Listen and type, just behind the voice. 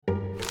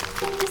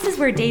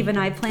where Dave and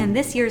I plan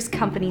this year's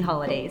company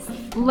holidays.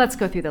 Let's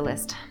go through the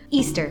list.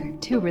 Easter.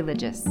 Too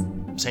religious.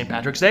 St.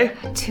 Patrick's Day?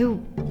 Too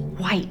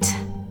white.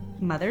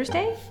 Mother's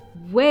Day?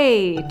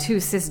 Way too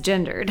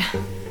cisgendered.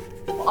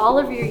 All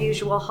of your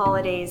usual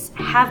holidays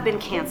have been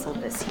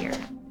canceled this year.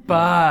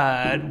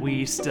 But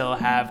we still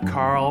have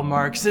Karl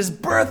Marx's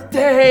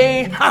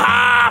birthday!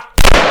 Ha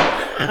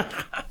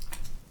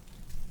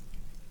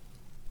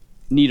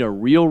Need a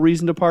real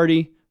reason to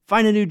party?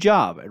 Find a new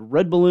job at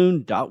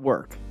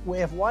redballoon.work.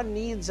 If one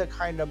needs a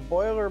kind of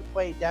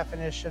boilerplate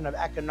definition of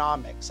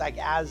economics, like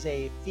as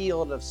a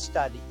field of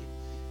study,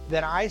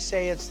 then I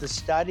say it's the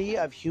study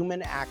of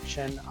human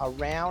action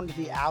around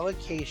the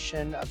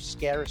allocation of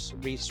scarce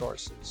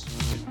resources.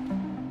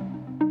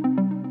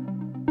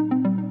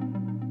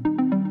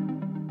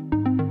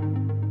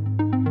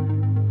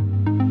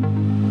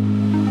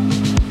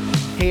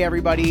 Hey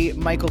everybody,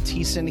 Michael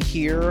Thiessen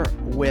here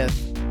with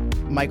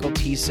Michael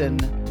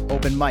Thiessen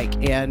Open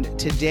Mic, and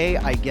today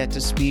I get to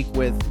speak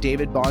with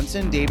David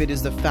Bahnsen. David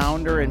is the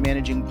founder and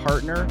managing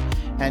partner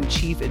and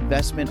chief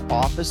investment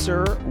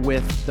officer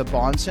with the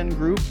Bahnsen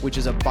Group, which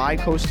is a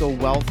bi-coastal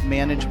wealth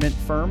management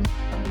firm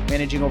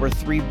managing over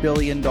 $3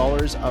 billion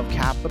of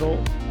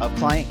capital, of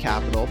client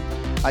capital.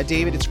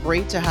 David, it's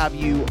great to have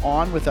you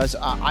on with us.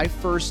 I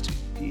first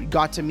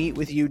got to meet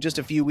with you just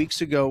a few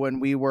weeks ago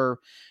when we were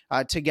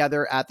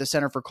together at the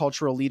Center for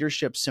Cultural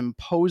Leadership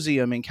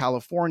Symposium in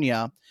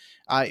California.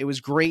 It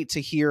was great to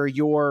hear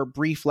your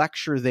brief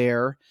lecture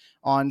there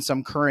on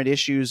some current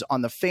issues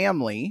on the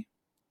family,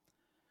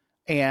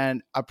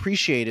 and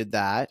appreciated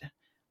that.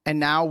 And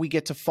now we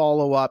get to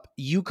follow up.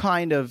 You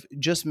kind of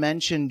just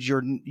mentioned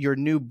your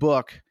new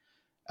book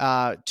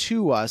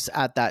to us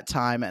at that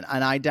time, and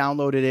I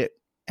downloaded it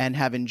and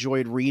have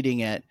enjoyed reading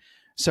it.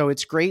 So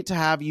it's great to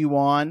have you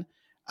on.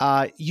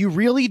 You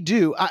really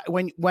do.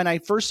 When I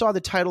first saw the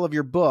title of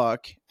your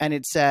book and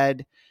it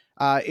said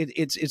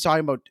it's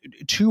talking about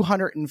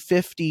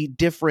 250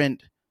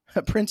 different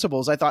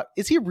principles, I thought,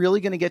 is he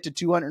really going to get to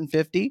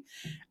 250?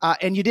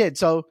 And you did.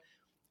 So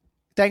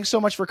thanks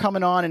so much for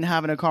coming on and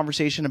having a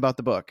conversation about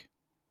the book.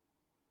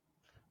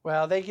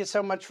 Well, thank you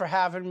so much for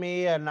having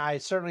me. And I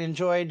certainly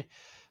enjoyed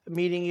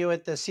meeting you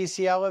at the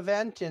CCL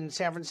event in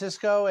San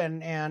Francisco.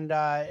 And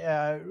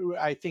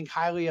I think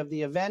highly of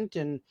the event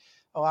and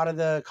a lot of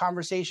the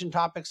conversation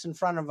topics in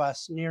front of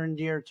us, near and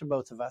dear to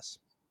both of us.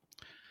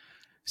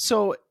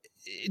 So,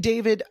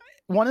 David,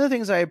 one of the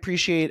things I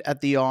appreciate at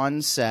the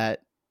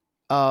onset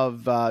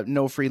of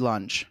No Free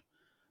Lunch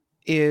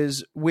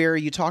is where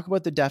you talk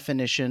about the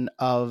definition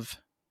of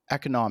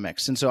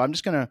economics. And so I'm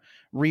just going to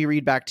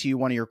reread back to you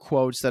one of your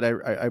quotes that I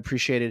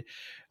appreciated.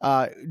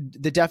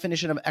 The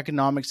definition of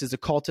economics is a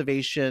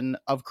cultivation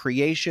of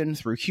creation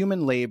through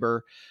human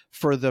labor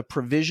for the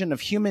provision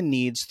of human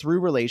needs through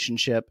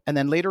relationship. And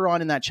then later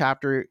on in that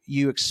chapter,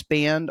 you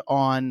expand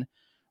on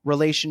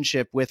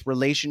relationship with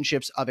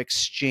relationships of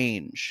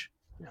exchange.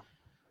 Yeah.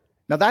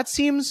 Now that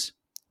seems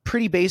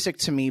pretty basic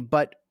to me,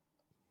 but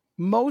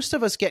most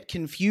of us get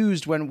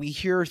confused when we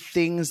hear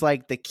things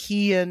like the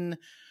Kean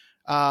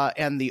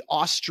and the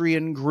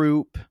Austrian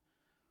group,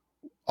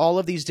 all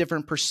of these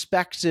different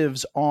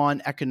perspectives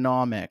on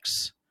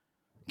economics.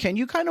 Can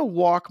you kind of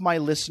walk my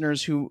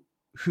listeners who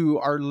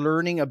are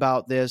learning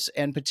about this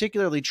and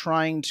particularly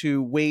trying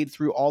to wade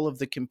through all of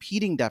the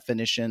competing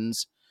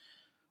definitions?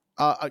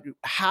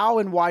 How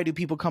and why do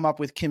people come up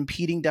with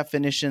competing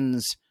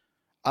definitions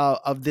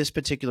of this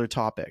particular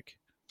topic?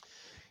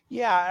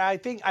 Yeah, I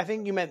think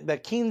you meant the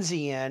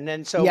Keynesian,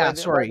 and so yeah,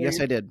 yes,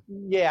 I did.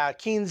 Yeah,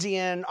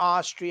 Keynesian,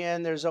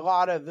 Austrian. There's a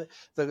lot of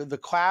the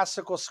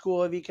classical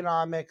school of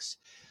economics.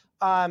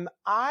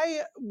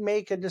 I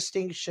make a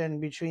distinction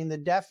between the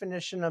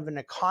definition of an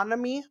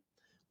economy,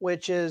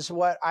 which is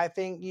what I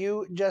think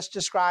you just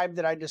described,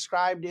 that I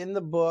described in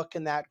the book,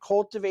 and that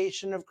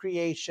cultivation of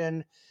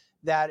creation,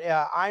 that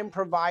I'm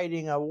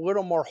providing a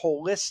little more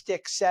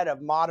holistic set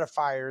of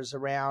modifiers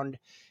around,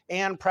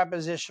 and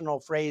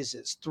prepositional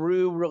phrases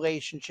through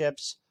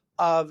relationships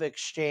of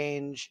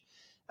exchange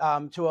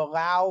to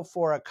allow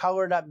for a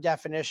colored up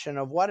definition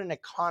of what an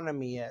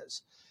economy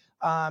is.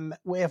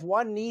 If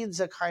one needs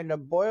a kind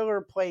of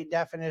boilerplate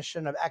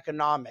definition of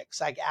economics,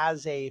 like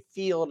as a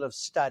field of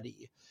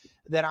study,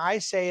 then I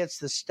say it's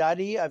the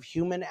study of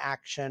human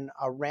action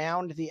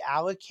around the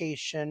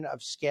allocation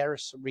of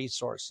scarce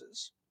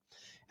resources.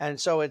 And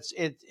so it's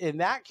in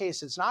that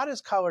case, it's not as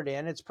colored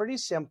in, it's pretty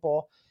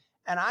simple.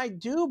 And I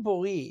do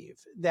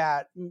believe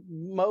that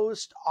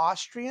most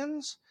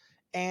Austrians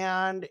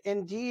and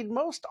indeed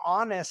most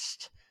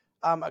honest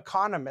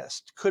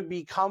economists could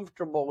be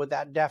comfortable with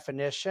that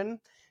definition,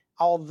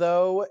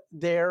 although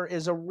there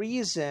is a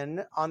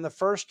reason on the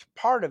first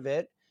part of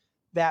it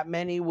that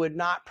many would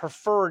not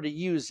prefer to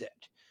use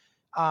it.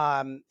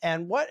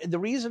 And what the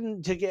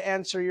reason to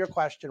answer your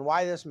question,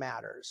 why this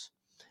matters,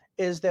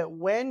 is that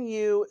when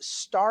you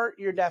start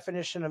your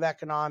definition of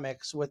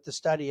economics with the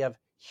study of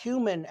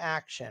human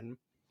action,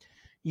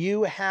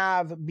 you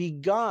have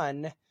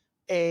begun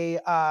a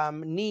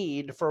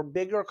need for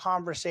bigger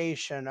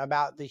conversation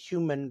about the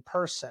human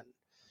person.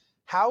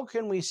 how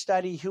can we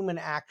study human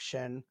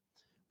action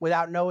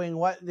without knowing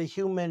what the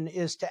human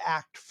is to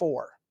act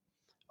for,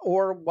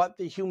 or what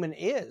the human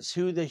is,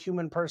 who the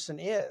human person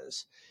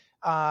is?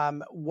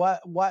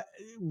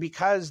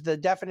 Because the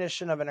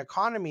definition of an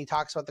economy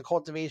talks about the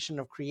cultivation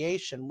of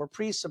creation, we're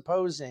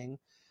presupposing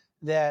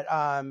that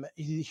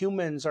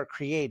humans are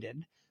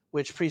created,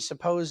 which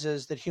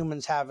presupposes that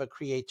humans have a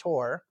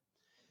creator.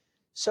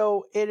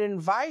 So it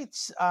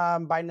invites,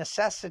 by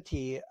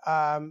necessity,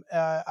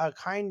 a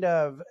kind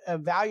of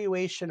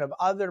evaluation of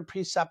other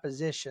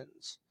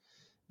presuppositions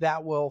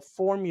that will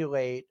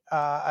formulate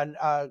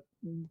a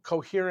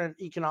coherent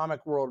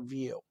economic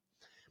worldview.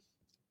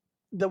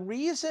 The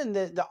reason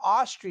that the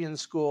Austrian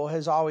school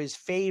has always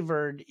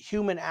favored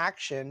human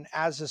action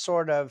as a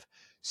sort of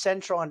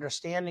central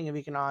understanding of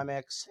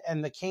economics,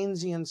 and the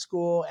Keynesian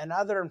school and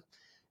other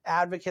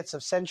advocates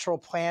of central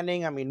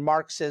planning, I mean,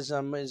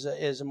 Marxism is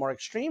a more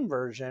extreme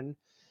version,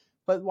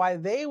 but why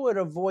they would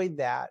avoid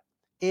that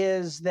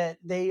is that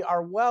they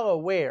are well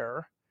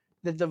aware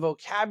that the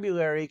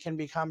vocabulary can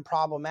become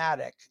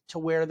problematic to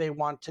where they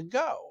want to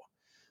go,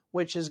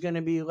 which is going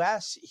to be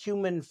less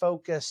human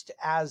focused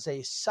as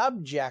a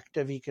subject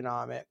of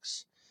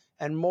economics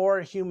and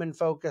more human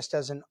focused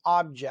as an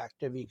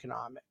object of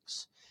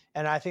economics.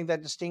 And I think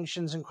that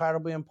distinction is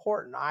incredibly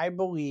important. I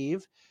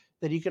believe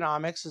that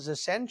economics is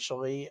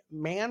essentially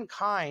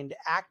mankind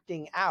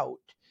acting out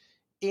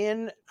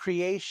in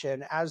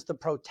creation as the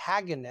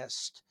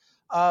protagonist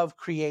of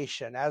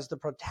creation, as the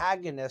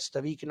protagonist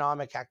of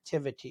economic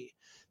activity,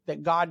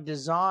 that God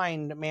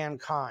designed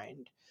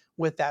mankind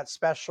with that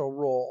special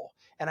role.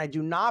 And I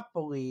do not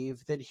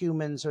believe that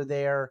humans are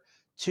there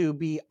to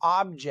be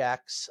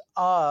objects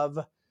of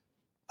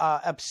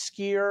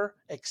obscure,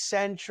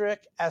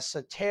 eccentric,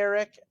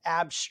 esoteric,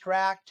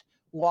 abstract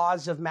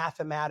laws of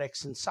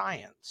mathematics and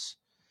science.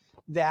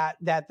 That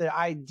the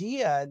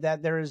idea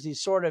that there is these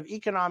sort of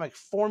economic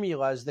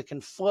formulas that can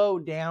flow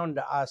down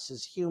to us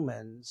as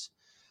humans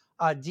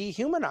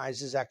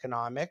dehumanizes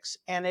economics,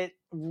 and it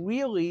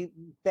really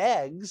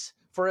begs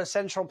for a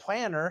central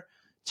planner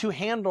to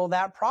handle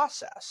that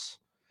process.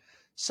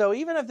 So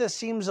even if this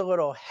seems a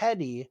little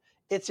heady,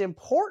 it's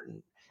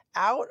important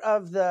out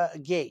of the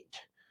gate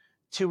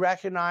to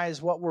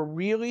recognize what we're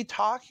really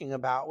talking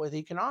about with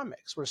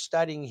economics. We're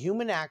studying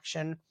human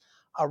action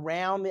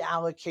around the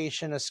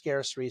allocation of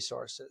scarce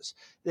resources.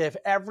 If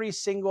every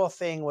single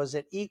thing was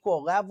at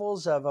equal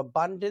levels of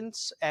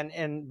abundance,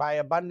 and by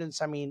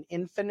abundance I mean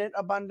infinite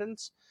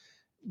abundance,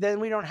 then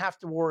we don't have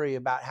to worry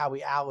about how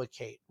we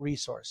allocate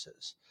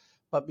resources.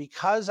 But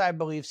because I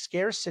believe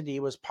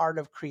scarcity was part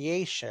of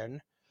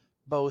creation,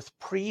 both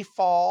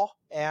pre-fall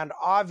and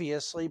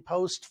obviously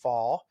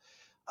post-fall,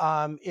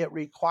 it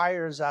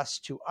requires us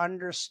to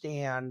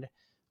understand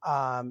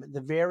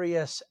the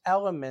various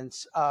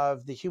elements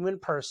of the human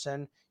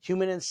person,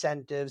 human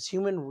incentives,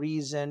 human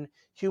reason,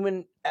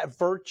 human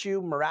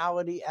virtue,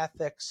 morality,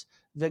 ethics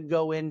that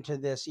go into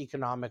this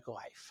economic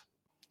life.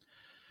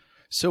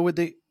 So would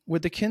the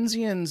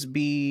Keynesians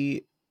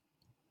be,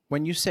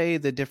 when you say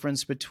the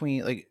difference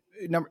between, like,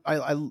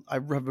 I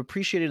have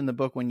appreciated in the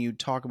book when you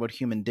talk about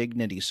human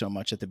dignity so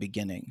much at the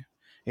beginning.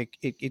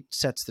 It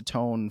sets the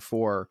tone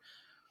for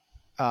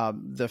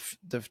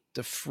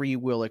the free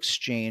will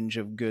exchange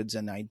of goods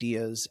and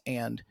ideas.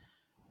 And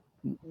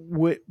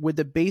would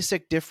the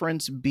basic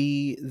difference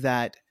be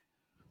that,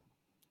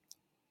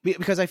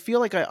 because I feel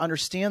like I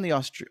understand the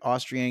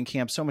Austrian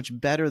camp so much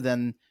better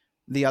than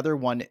the other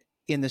one,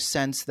 in the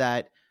sense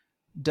that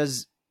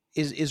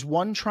is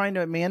one trying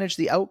to manage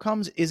the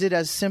outcomes? Is it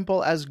as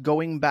simple as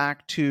going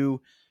back to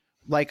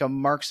like a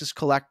Marxist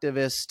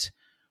collectivist,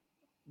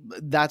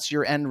 that's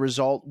your end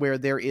result, where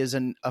there is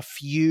a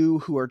few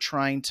who are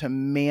trying to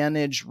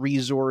manage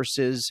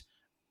resources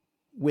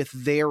with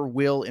their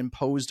will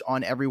imposed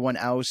on everyone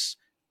else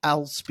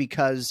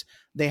because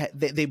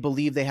they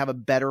believe they have a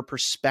better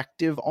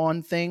perspective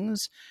on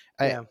things?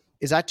 Yeah.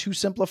 Is that too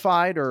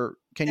simplified, or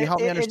can you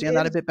help me understand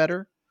that a bit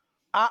better?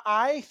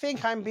 I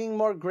think I'm being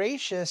more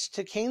gracious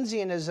to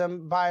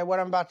Keynesianism by what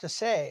I'm about to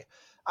say.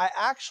 I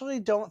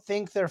actually don't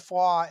think their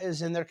flaw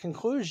is in their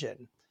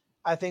conclusion.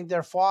 I think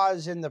their flaw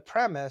is in the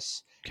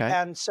premise. Okay.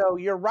 And so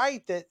you're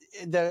right that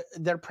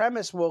their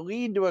premise will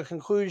lead to a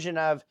conclusion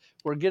of,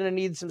 we're going to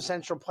need some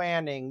central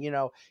planning. You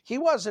know, he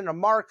wasn't a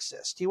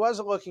Marxist. He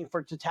wasn't looking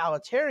for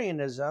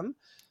totalitarianism,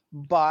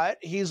 but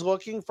he's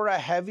looking for a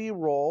heavy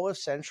role of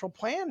central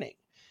planning.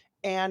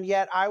 And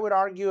yet I would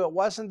argue it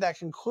wasn't that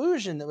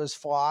conclusion that was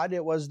flawed.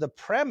 It was the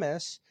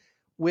premise,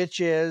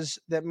 which is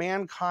that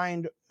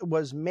mankind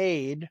was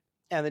made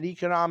and that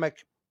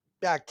economic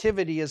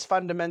activity is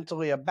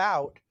fundamentally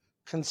about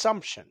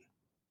consumption.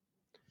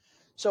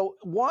 So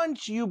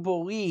once you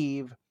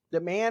believe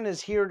that man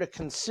is here to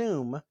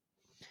consume,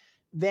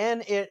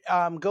 then it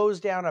goes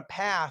down a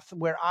path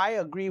where I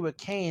agree with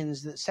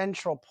Keynes that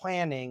central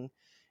planning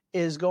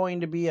is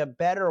going to be a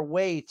better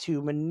way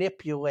to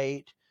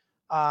manipulate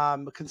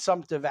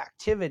consumptive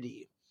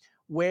activity,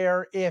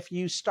 where if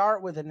you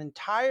start with an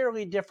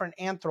entirely different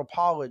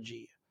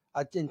anthropology,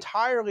 an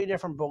entirely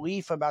different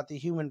belief about the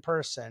human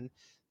person,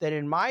 that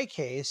in my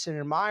case and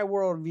in my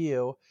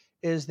worldview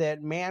is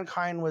that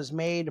mankind was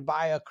made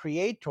by a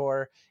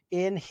creator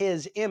in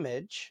his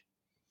image,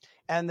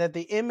 and that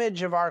the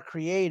image of our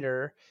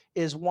creator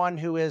is one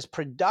who is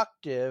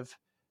productive,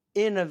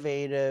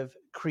 innovative,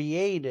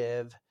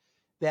 creative,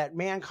 that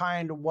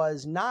mankind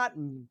was not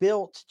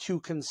built to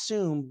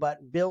consume,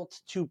 but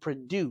built to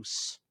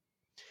produce,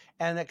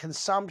 and that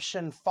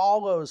consumption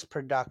follows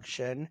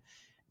production.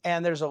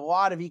 And there's a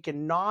lot of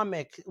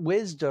economic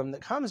wisdom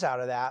that comes out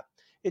of that.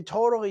 It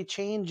totally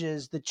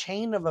changes the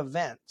chain of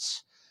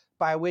events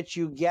by which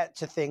you get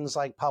to things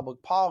like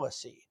public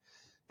policy.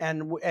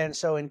 And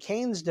so in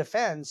Keynes'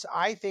 defense,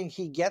 I think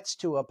he gets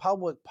to a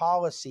public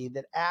policy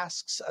that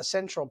asks a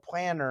central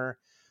planner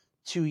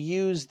to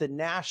use the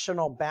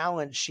national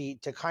balance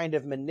sheet to kind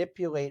of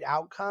manipulate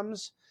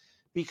outcomes,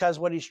 because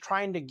what he's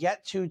trying to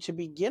get to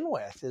begin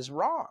with is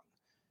wrong,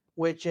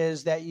 which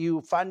is that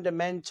you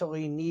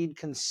fundamentally need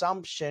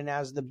consumption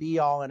as the be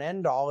all and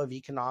end all of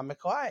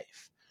economic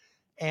life.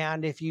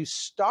 And if you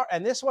start,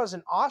 and this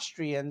wasn't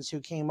Austrians who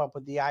came up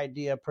with the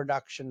idea of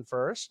production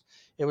first.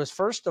 It was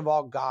first of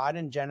all God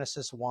in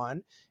Genesis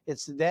 1.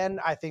 It's then,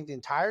 I think, the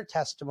entire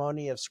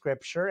testimony of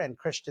Scripture and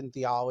Christian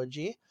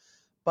theology.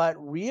 But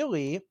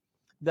really,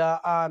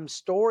 the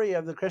story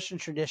of the Christian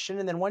tradition,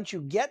 and then once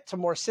you get to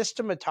more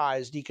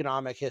systematized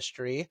economic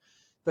history,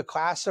 the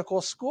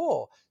classical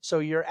school. So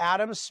your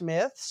Adam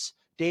Smiths,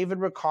 David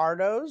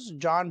Ricardos,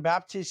 John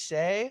Baptiste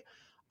Say,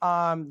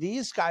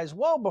 these guys,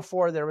 well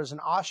before there was an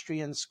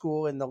Austrian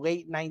school in the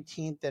late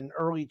 19th and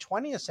early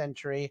 20th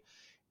century,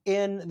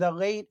 in the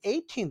late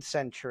 18th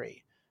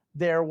century,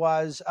 there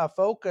was a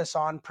focus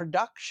on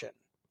production.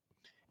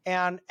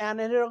 And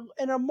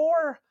in a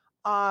more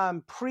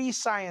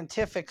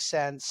pre-scientific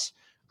sense,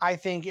 I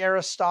think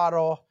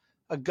Aristotle,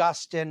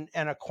 Augustine,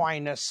 and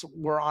Aquinas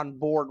were on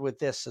board with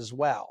this as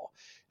well.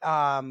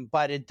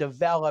 But it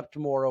developed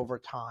more over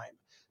time.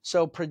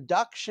 So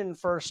production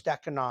first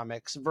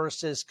economics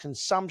versus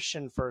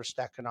consumption first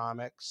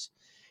economics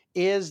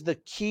is the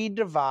key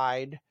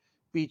divide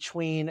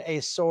between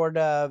a sort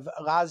of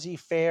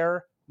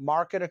laissez-faire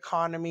market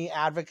economy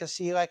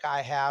advocacy like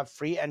I have,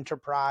 free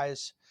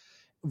enterprise,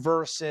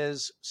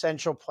 versus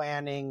central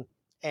planning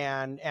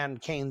and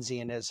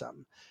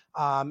Keynesianism.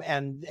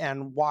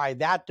 And why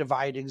that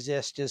divide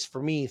exists is,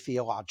 for me,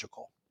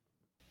 theological.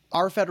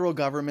 Our federal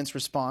government's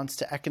response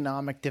to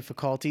economic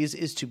difficulties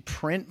is to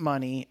print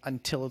money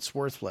until it's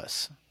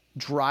worthless,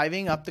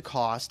 driving up the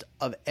cost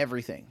of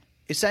everything,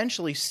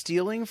 essentially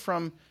stealing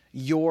from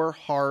your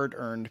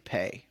hard-earned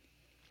pay.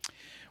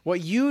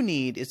 What you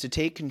need is to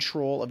take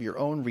control of your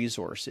own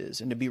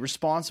resources and to be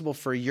responsible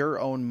for your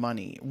own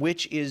money,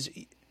 which is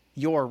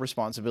your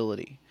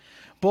responsibility.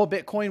 Bull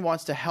Bitcoin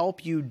wants to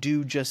help you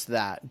do just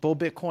that. Bull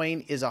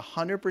Bitcoin is a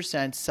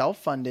 100%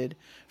 self-funded,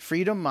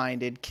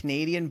 freedom-minded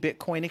Canadian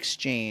Bitcoin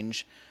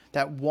exchange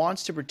that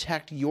wants to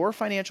protect your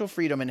financial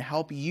freedom and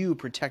help you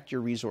protect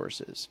your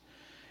resources.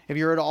 If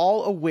you're at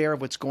all aware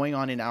of what's going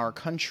on in our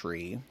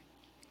country,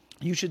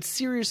 you should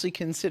seriously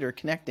consider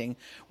connecting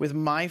with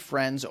my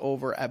friends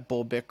over at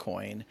Bull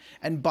Bitcoin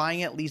and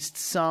buying at least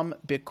some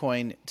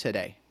Bitcoin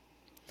today.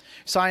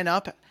 Sign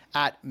up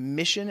at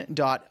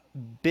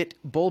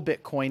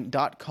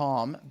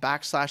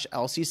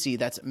mission.bullbitcoin.com/LCC.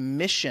 That's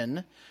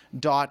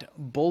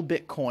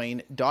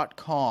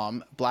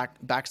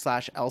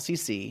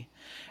mission.bullbitcoin.com/LCC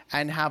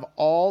and have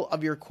all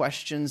of your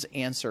questions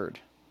answered.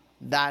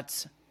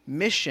 That's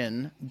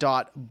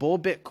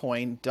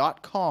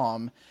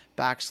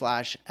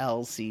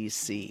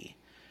mission.bullbitcoin.com/LCC.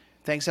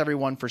 Thanks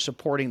everyone for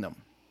supporting them.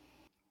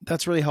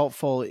 That's really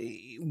helpful.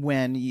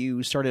 When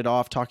you started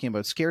off talking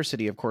about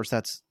scarcity, of course,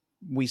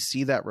 we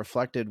see that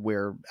reflected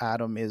where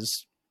Adam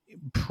is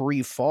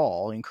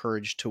pre-fall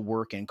encouraged to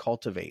work and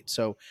cultivate.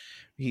 So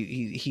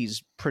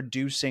he's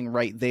producing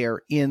right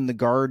there in the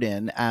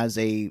garden as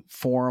a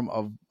form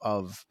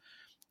of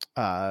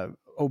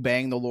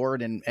obeying the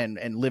Lord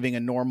and living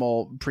a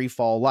normal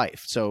pre-fall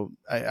life. So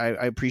I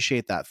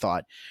appreciate that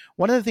thought.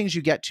 One of the things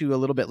you get to a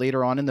little bit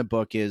later on in the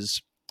book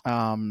is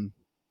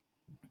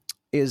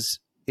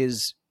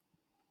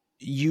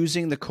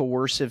using the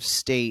coercive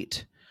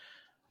state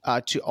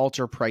to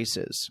alter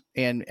prices,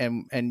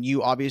 and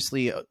you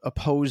obviously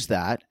oppose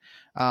that.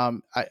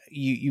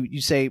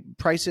 You say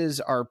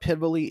prices are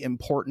pivotally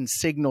important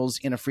signals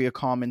in a free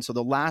economy. So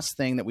the last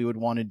thing that we would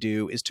want to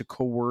do is to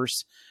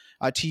coerce,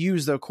 to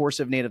use the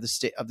coercive nature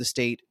of the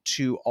state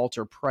to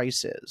alter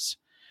prices.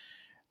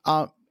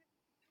 I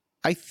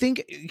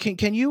think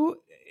can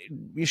you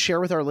share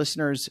with our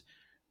listeners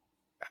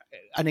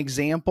an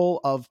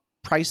example of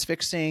price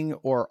fixing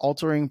or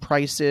altering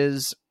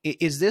prices?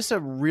 Is this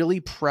a really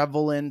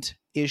prevalent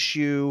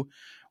issue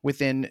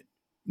within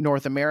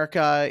North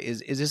America? Is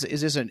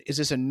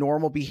this a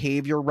normal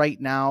behavior right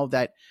now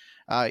that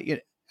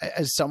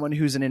as someone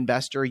who's an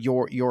investor,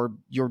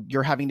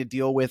 you're having to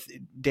deal with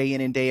day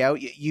in and day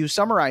out? You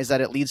summarize that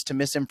it leads to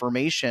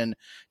misinformation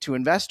to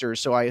investors.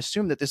 So I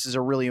assume that this is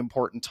a really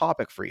important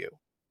topic for you.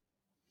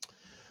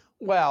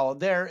 Well,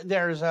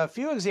 there's a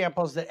few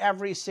examples that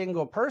every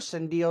single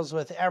person deals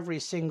with every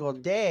single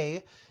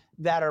day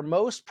that are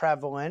most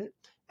prevalent.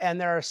 And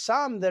there are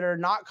some that are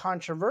not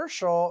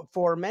controversial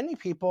for many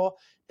people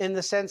in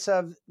the sense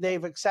of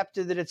they've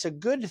accepted that it's a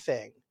good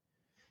thing.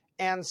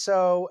 And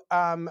so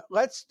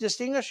let's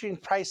distinguish between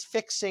price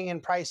fixing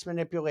and price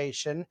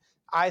manipulation.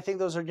 I think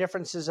those are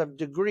differences of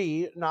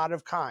degree, not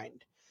of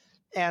kind.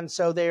 And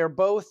so they are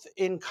both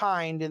in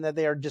kind in that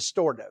they are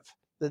distortive,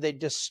 that they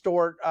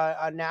distort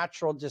a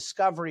natural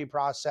discovery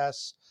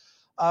process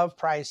of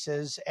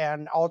prices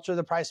and alter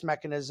the price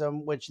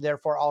mechanism, which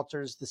therefore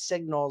alters the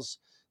signals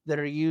that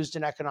are used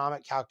in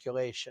economic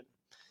calculation.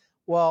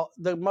 Well,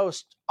 the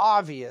most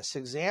obvious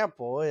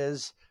example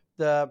is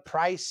the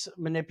price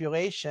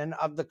manipulation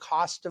of the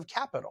cost of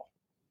capital,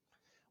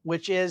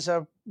 which is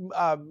a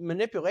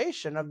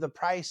manipulation of the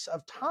price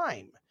of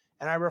time.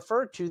 And I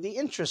refer to the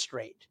interest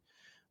rate.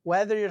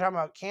 Whether you're talking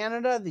about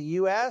Canada, the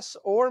US,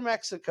 or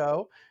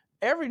Mexico,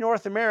 every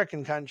North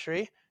American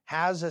country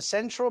has a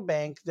central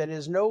bank that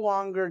is no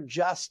longer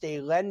just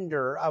a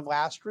lender of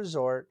last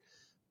resort,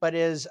 but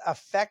is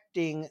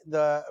affecting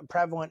the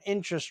prevalent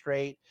interest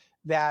rate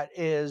that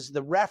is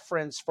the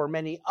reference for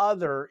many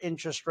other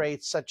interest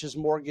rates, such as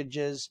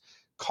mortgages,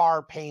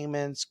 car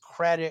payments,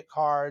 credit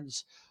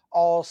cards,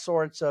 all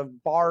sorts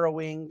of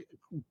borrowing,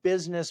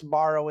 business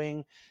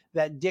borrowing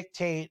that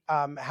dictate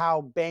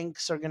how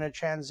banks are going to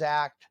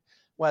transact,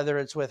 whether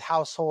it's with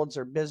households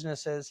or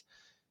businesses.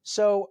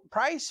 So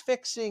price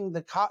fixing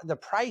the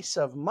price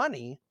of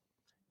money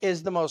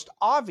is the most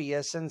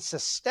obvious and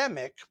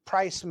systemic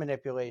price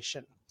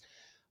manipulation.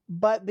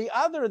 But the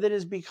other that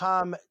has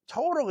become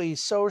totally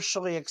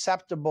socially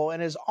acceptable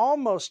and is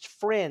almost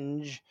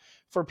fringe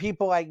for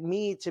people like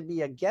me to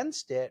be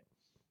against it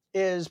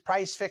is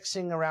price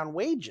fixing around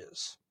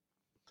wages.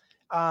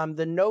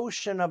 The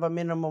notion of a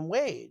minimum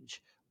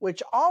wage,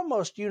 which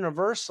almost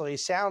universally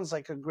sounds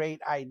like a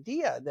great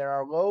idea. There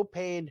are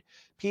low-paid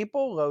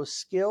people,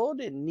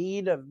 low-skilled, in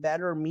need of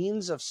better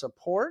means of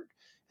support.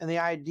 And the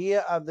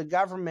idea of the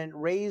government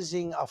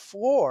raising a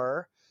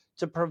floor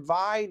to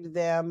provide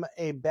them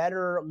a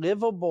better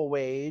livable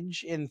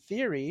wage, in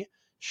theory,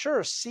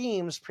 sure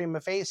seems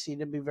prima facie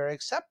to be very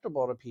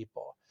acceptable to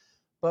people.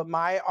 But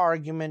my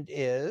argument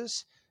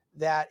is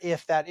that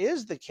if that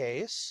is the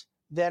case,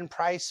 then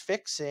price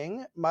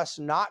fixing must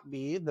not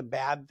be the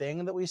bad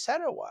thing that we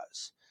said it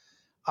was.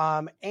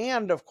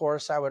 And of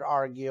course, I would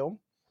argue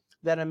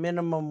that a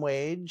minimum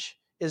wage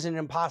is an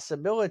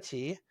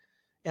impossibility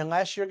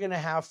unless you're going to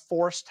have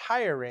forced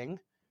hiring,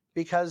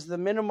 because the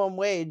minimum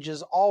wage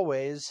is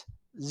always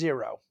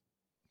zero.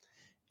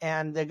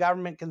 And the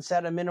government can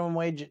set a minimum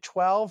wage at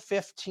 12,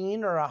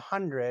 15, or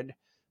 100,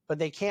 but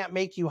they can't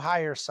make you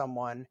hire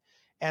someone.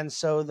 And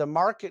so the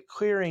market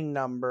clearing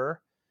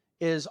number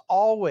is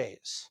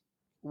always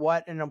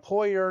what an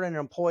employer and an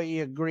employee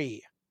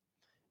agree.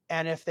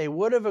 And if they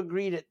would have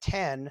agreed at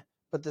 10,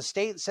 but the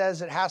state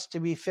says it has to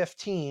be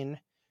 15,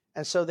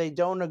 and so they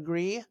don't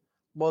agree,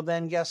 well,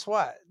 then guess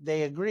what?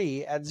 They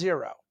agree at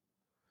 0.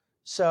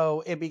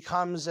 So it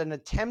becomes an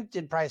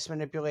attempted price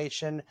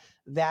manipulation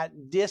that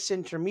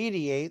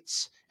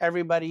disintermediates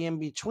everybody in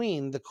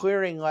between the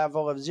clearing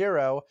level of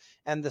 0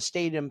 and the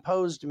state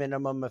imposed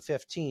minimum of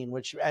 15,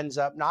 which ends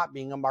up not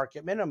being a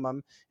market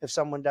minimum if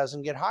someone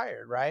doesn't get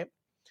hired, right?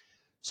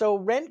 So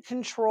rent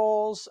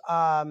controls,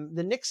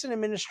 the Nixon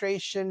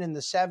administration in the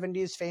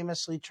 70s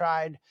famously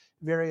tried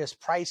various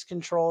price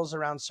controls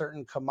around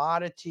certain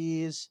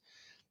commodities.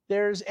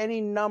 There's any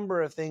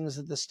number of things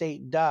that the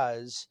state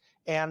does.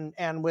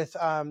 And with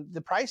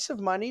the price of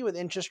money, with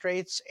interest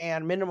rates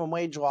and minimum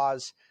wage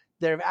laws,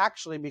 they've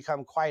actually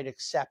become quite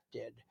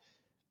accepted.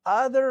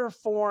 Other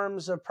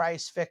forms of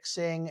price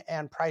fixing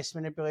and price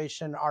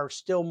manipulation are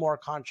still more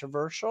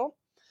controversial.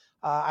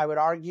 I would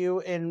argue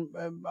in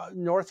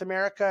North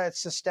America, it's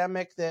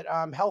systemic that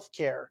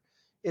healthcare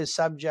is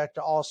subject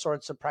to all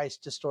sorts of price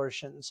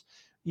distortions.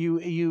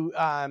 You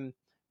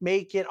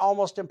make it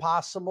almost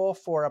impossible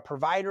for a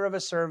provider of a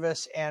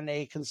service and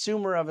a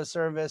consumer of a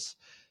service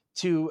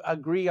to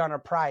agree on a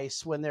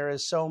price when there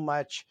is so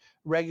much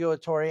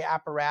regulatory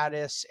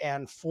apparatus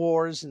and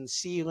floors and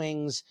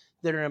ceilings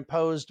that are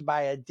imposed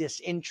by a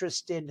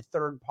disinterested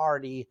third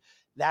party.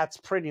 That's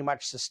pretty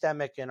much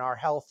systemic in our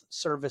health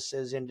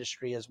services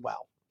industry as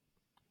well.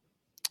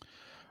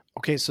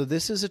 Okay, so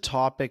this is a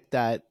topic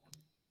that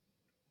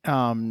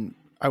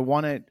I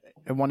wanted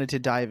to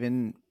dive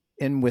in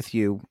with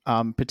you,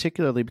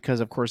 particularly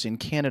because, of course, in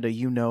Canada,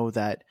 you know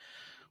that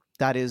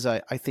is, I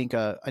think,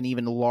 an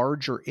even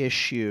larger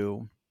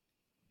issue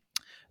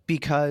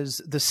because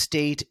the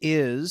state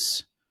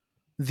is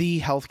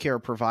the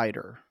healthcare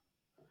provider.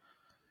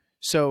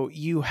 So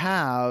you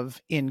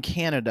have in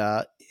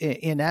Canada,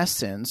 in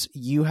essence,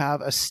 you have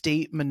a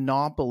state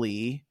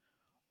monopoly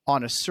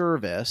on a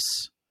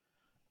service,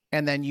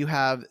 and then you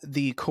have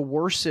the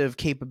coercive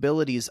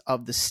capabilities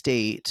of the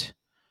state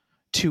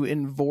to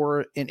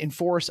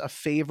enforce a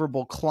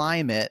favorable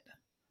climate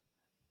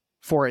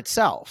for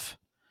itself.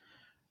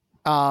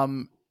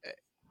 And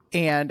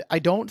I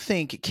don't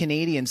think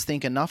Canadians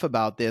think enough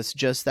about this,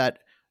 just that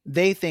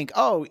they think,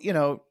 oh,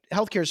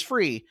 healthcare is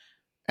free.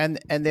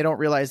 and they don't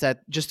realize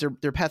that just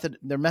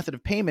their method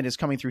of payment is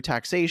coming through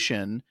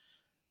taxation.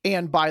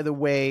 And by the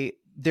way,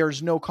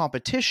 there's no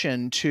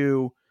competition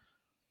to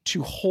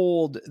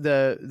hold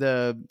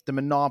the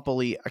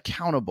monopoly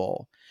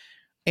accountable.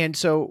 And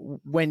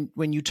so when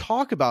you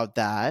talk about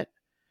that,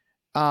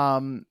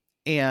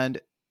 and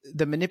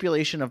the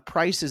manipulation of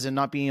prices and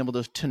not being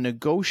able to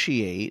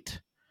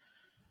negotiate,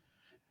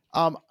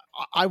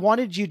 I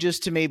wanted you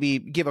just to maybe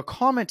give a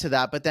comment to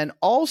that, but then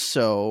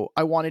also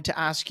I wanted to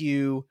ask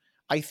you,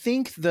 I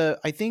think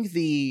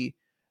the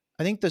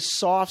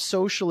soft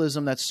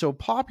socialism that's so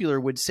popular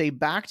would say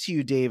back to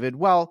you, David,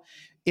 well,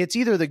 it's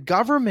either the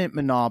government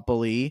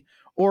monopoly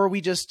or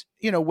we just,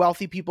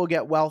 wealthy people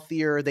get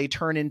wealthier, they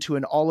turn into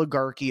an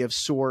oligarchy of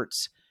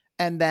sorts,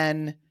 and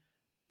then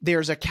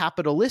there's a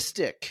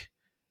capitalistic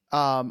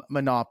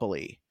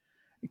monopoly.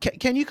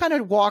 Can you kind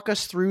of walk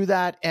us through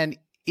that? And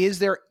is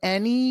there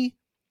any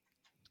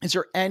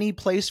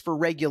place for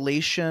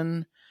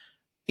regulation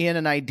in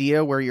an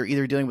idea where you're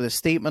either dealing with a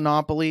state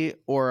monopoly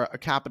or a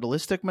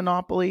capitalistic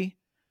monopoly?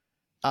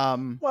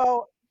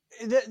 Well,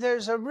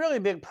 there's a really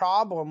big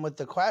problem with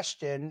the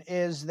question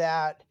is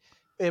that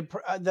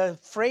the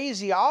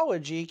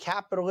phraseology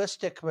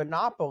capitalistic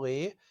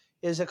monopoly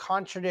is a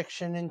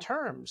contradiction in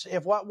terms.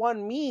 If what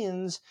one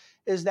means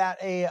is that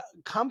a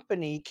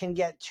company can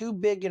get too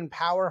big and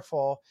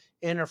powerful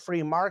in a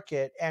free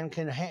market and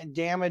can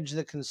damage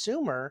the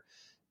consumer,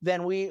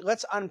 then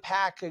let's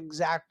unpack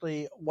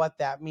exactly what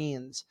that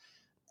means.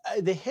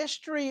 The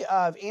history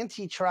of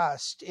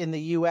antitrust in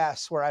the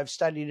US, where I've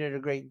studied it a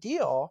great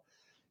deal,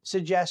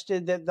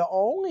 suggested that the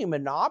only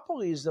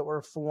monopolies that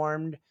were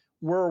formed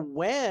were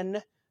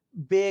when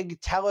big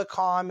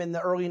telecom in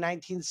the early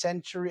 19th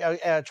century,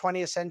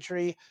 20th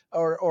century,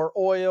 or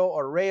oil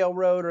or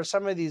railroad or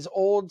some of these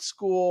old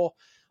school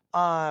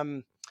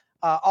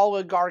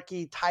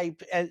oligarchy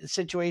type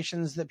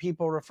situations that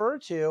people refer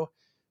to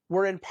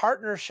were in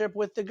partnership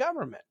with the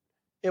government.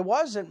 It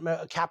wasn't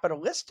a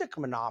capitalistic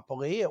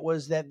monopoly. It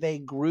was that they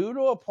grew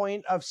to a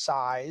point of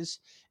size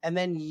and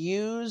then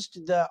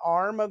used the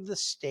arm of the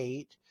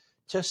state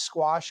to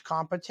squash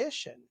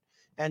competition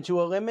and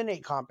to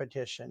eliminate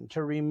competition,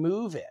 to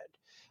remove it.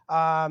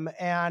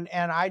 And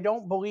I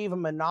don't believe a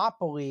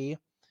monopoly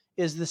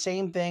is the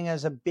same thing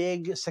as a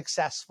big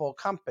successful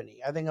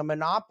company. I think a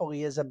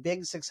monopoly is a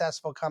big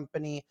successful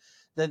company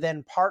that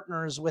then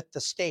partners with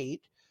the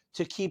state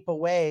to keep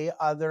away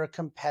other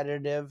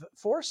competitive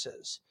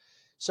forces.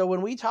 So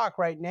when we talk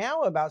right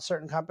now about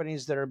certain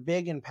companies that are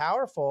big and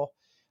powerful,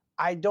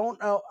 I don't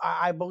know.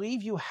 I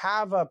believe you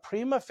have a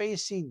prima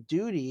facie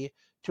duty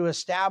to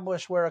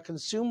establish where a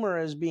consumer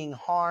is being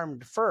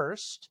harmed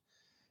first.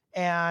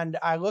 And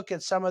I look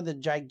at some of the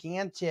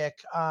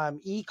gigantic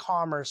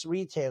e-commerce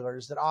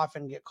retailers that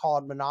often get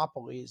called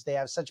monopolies. They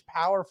have such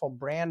powerful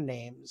brand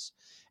names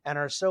and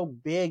are so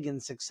big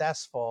and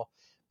successful,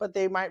 but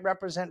they might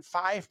represent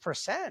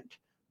 5%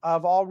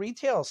 of all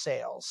retail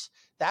sales.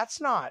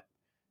 That's not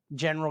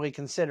generally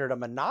considered a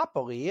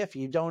monopoly if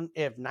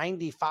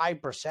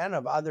 95%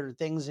 of other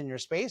things in your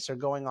space are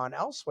going on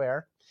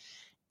elsewhere.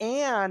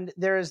 And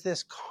there is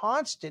this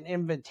constant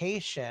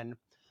invitation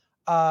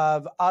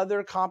of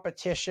other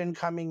competition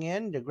coming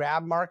in to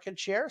grab market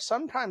share,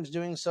 sometimes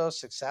doing so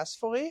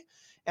successfully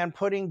and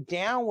putting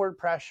downward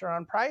pressure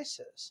on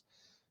prices.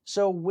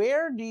 So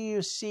where do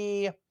you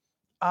see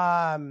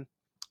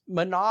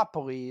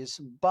monopolies,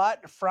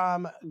 but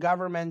from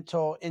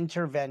governmental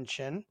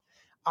intervention,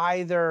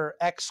 either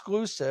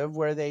exclusive,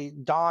 where they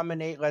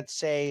dominate, let's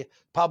say,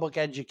 public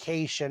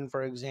education,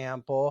 for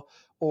example,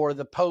 or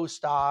the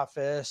post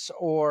office,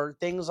 or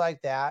things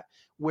like that,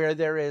 where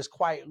there is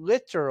quite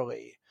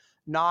literally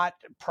not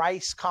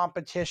price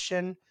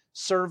competition,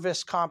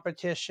 service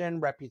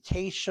competition,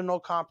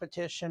 reputational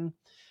competition,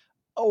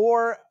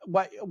 or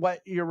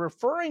what you're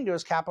referring to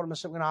as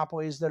capitalistic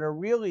monopolies that are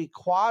really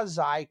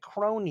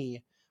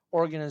quasi-crony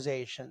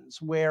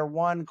organizations, where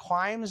one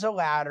climbs a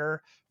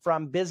ladder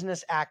from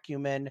business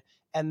acumen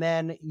and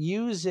then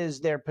uses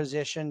their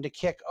position to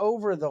kick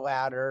over the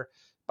ladder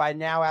by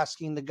now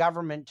asking the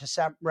government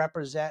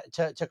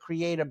to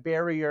create a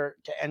barrier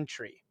to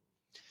entry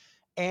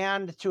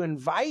and to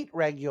invite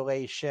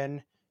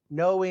regulation,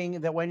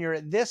 knowing that when you're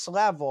at this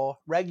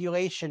level,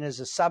 regulation is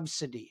a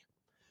subsidy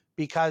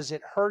because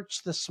it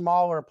hurts the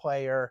smaller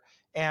player.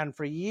 And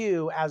for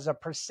you, as a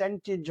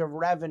percentage of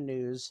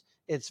revenues,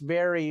 it's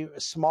very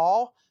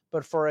small,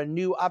 but for a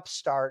new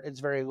upstart, it's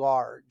very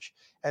large.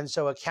 And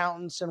so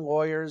accountants and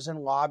lawyers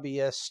and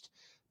lobbyists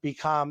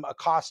become a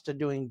cost of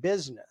doing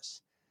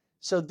business.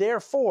 So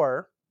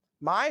therefore,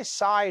 my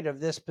side of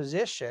this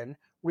position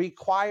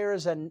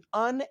requires an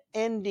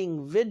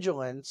unending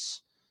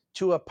vigilance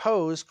to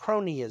oppose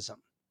cronyism.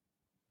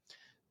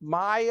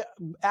 My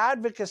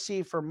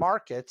advocacy for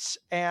markets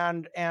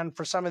and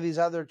for some of these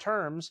other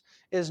terms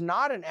is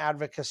not an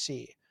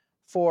advocacy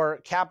for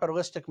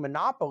capitalistic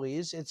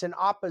monopolies. It's an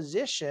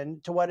opposition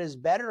to what is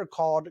better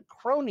called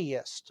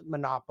cronyist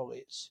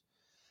monopolies.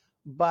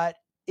 But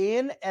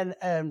in an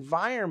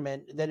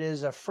environment that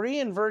is a free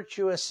and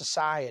virtuous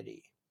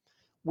society,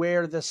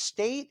 where the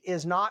state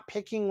is not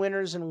picking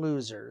winners and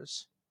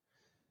losers,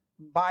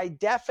 by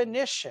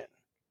definition,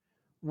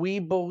 we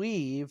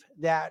believe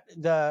that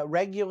the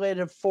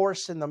regulative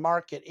force in the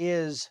market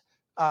is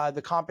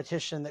the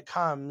competition that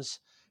comes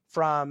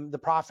from the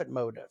profit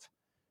motive.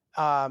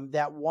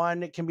 That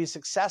one can be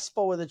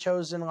successful with a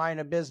chosen line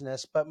of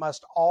business, but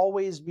must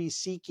always be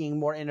seeking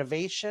more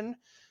innovation,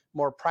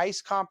 more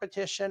price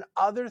competition,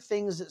 other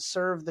things that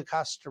serve the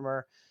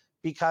customer.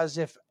 Because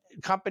if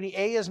company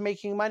A is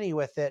making money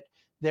with it,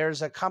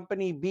 there's a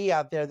company B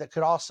out there that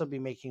could also be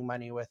making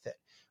money with it.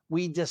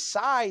 We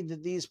decide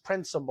that these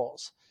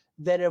principles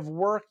that have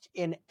worked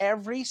in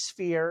every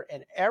sphere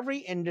and every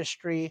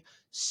industry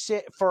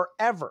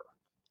forever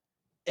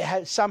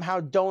somehow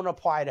don't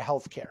apply to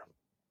healthcare.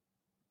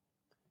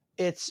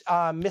 It's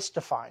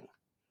mystifying.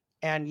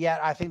 And yet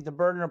I think the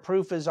burden of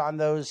proof is on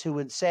those who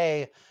would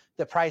say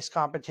that price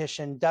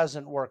competition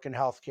doesn't work in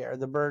healthcare.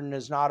 The burden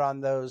is not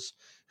on those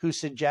who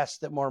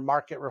suggest that more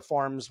market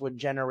reforms would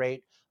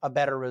generate a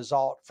better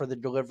result for the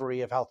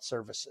delivery of health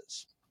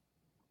services.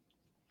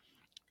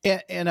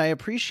 And I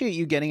appreciate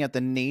you getting at the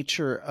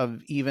nature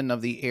of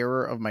the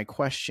error of my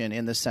question,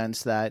 in the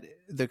sense that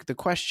the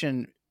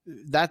question,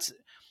 that's,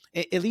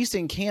 at least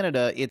in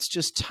Canada, it's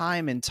just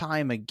time and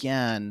time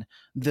again,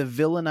 the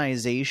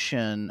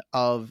villainization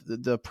of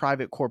the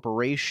private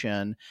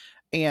corporation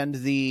and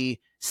the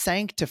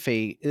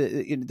sanctification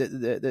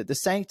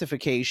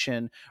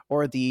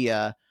or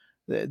the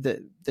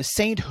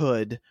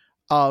sainthood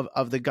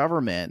of the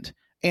government.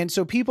 And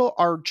so people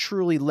are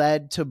truly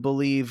led to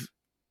believe,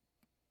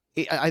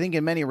 I think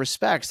in many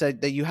respects,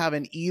 that you have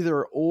an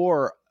either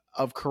or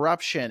of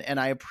corruption.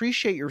 And I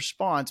appreciate your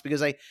response,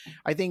 because I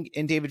think,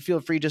 and David, feel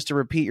free just to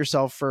repeat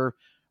yourself for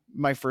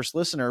my first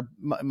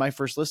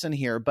listen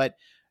here, but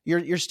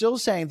you're still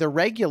saying the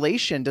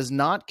regulation does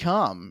not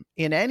come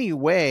in any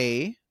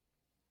way,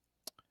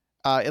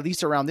 at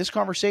least around this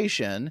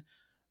conversation,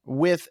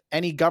 with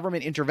any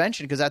government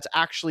intervention, because that's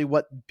actually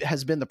what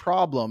has been the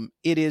problem.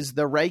 It is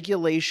the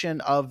regulation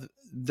of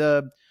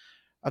the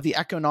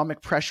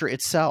economic pressure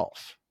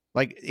itself.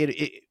 Like,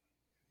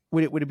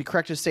 would it be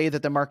correct to say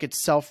that the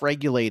market's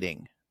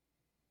self-regulating?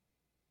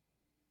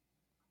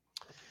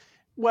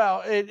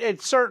 Well,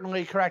 it's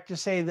certainly correct to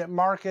say that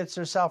markets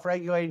are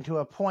self-regulating to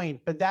a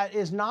point, but that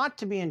is not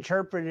to be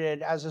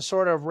interpreted as a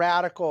sort of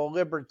radical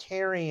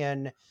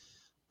libertarian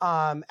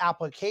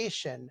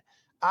application.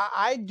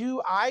 I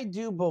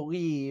do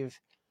believe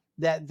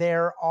that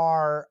there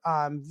are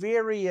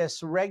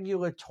various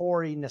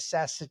regulatory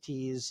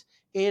necessities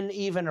in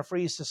even a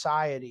free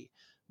society.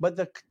 But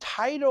the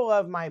title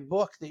of my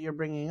book that you're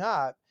bringing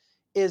up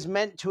is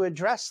meant to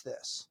address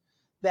this,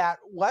 that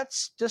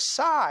let's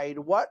decide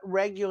what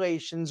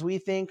regulations we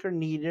think are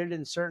needed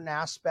in certain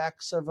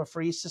aspects of a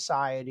free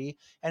society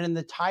and in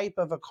the type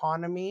of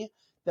economy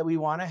that we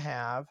want to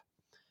have.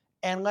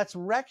 And let's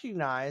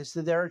recognize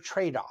that there are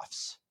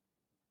trade-offs.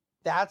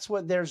 That's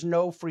what there's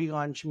no free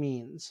lunch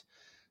means.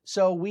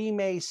 So we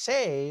may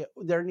say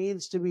there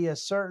needs to be a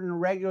certain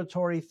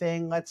regulatory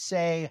thing, let's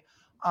say,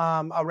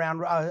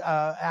 around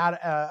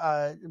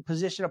a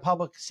position of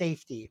public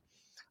safety.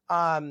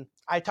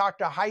 I talked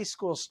to high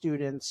school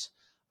students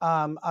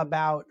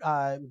about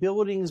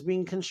buildings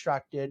being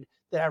constructed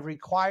that have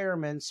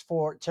requirements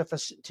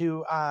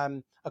to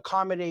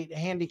accommodate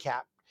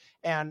handicap,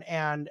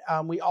 and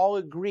we all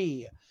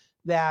agree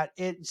that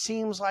it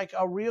seems like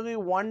a really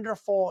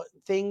wonderful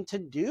thing to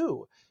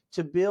do,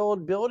 to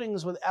build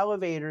buildings with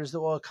elevators that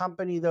will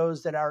accompany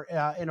those that are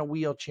in a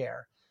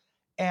wheelchair.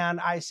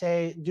 And I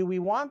say, do we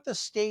want the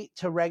state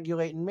to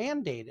regulate and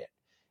mandate it?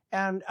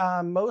 And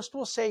most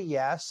will say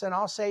yes. And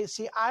I'll say,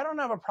 see, I don't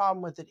have a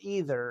problem with it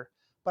either,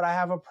 but I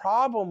have a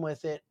problem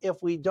with it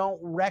if we don't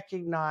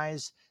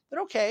recognize that,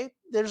 okay,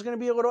 there's going to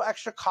be a little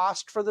extra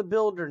cost for the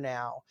builder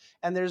now,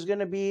 and there's going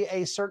to be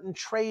a certain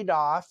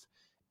trade-off.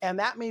 And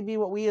that may be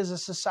what we as a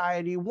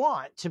society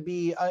want, to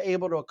be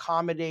able to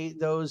accommodate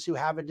those who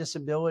have a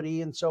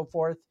disability and so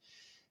forth.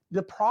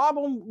 The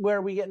problem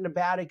where we get into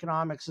bad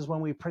economics is when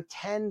we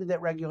pretend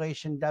that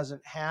regulation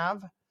doesn't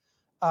have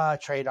a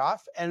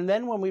trade-off, and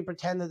then when we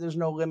pretend that there's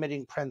no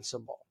limiting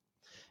principle.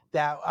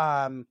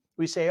 That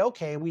we say,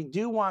 okay, we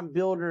do want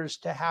builders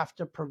to have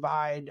to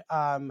provide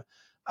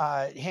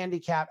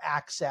handicap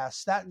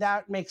access.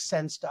 That makes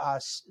sense to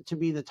us, to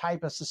be the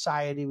type of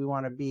society we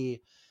want to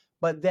be.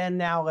 But then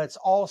now let's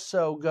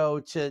also go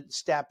to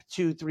step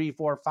 2, 3,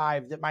 4,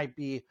 5 that might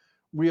be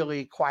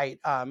really quite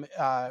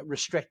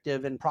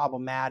restrictive and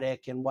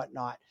problematic and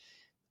whatnot.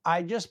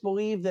 I just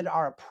believe that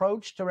our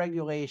approach to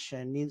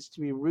regulation needs to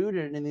be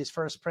rooted in these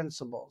first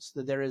principles,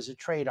 that there is a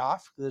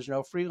trade-off, there's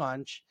no free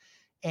lunch,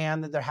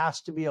 and that there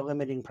has to be a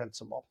limiting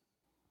principle.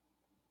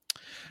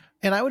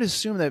 And I would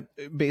assume that,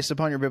 based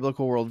upon your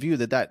biblical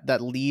worldview,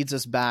 that leads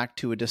us back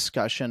to a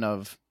discussion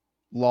of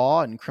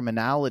law and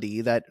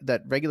criminality,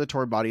 that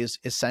regulatory bodies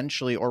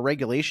essentially, or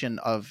regulation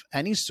of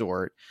any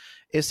sort,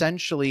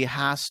 essentially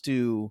has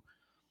to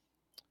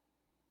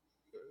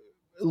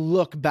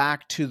look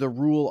back to the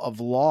rule of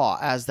law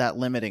as that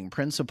limiting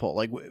principle,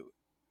 like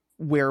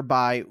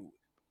whereby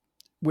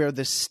where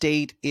the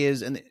state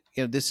is, and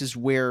this is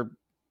where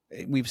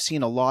we've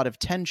seen a lot of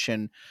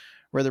tension,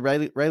 where the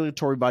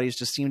regulatory bodies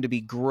just seem to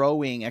be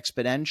growing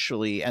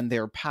exponentially, and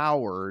their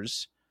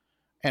powers.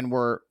 And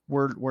we're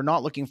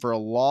not looking for a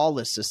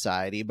lawless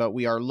society, but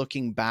we are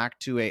looking back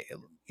to a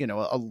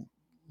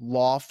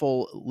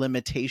lawful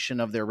limitation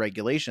of their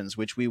regulations,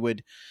 which we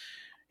would,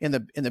 in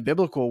the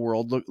biblical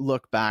world,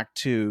 look back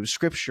to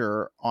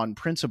Scripture on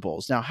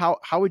principles. Now,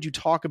 how would you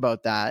talk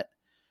about that,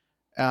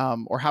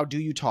 or how do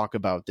you talk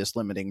about this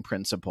limiting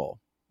principle?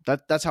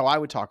 That's how I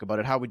would talk about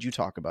it. How would you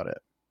talk about it?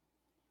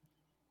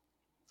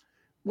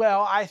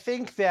 Well, I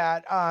think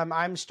that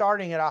I'm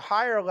starting at a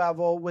higher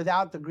level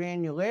without the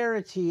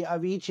granularity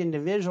of each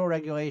individual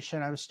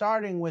regulation. I'm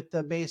starting with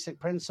the basic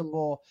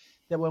principle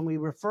that when we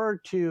refer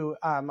to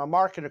a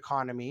market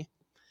economy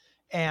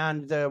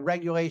and the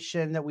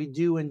regulation that we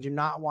do and do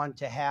not want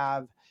to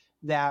have,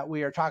 that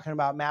we are talking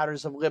about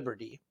matters of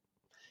liberty,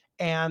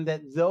 and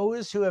that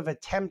those who have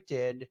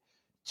attempted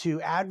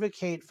to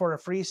advocate for a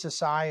free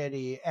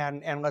society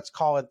and let's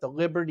call it the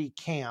liberty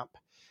camp,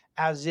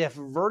 as if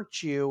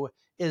virtue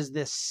is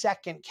this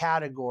second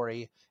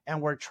category,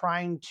 and we're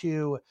trying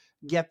to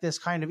get this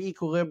kind of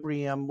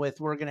equilibrium with,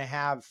 we're going to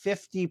have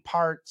 50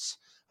 parts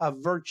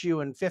of virtue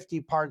and 50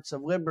 parts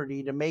of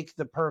liberty to make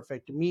the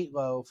perfect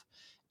meatloaf,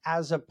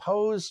 as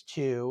opposed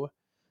to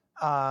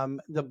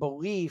the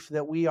belief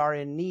that we are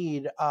in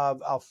need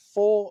of a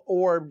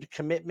full-orbed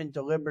commitment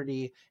to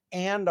liberty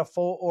and a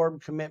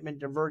full-orbed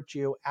commitment to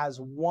virtue as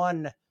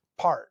one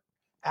part,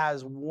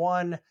 as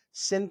one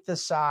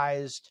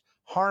synthesized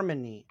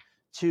harmony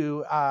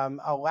to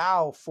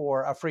allow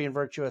for a free and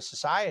virtuous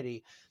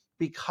society,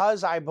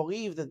 because I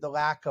believe that the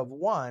lack of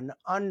one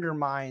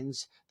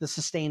undermines the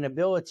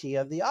sustainability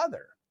of the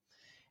other.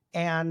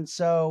 And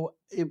so,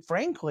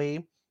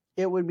 frankly,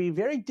 it would be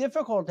very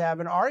difficult to have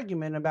an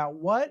argument about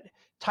what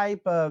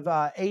type of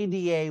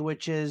ADA,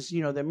 which is,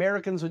 the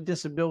Americans with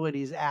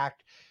Disabilities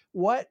Act,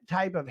 what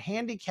type of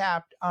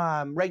handicapped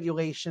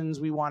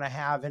regulations we want to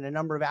have in a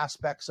number of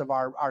aspects of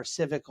our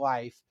civic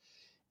life.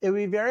 It would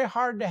be very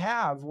hard to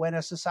have when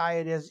a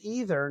society is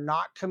either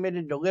not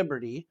committed to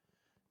liberty,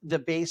 the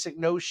basic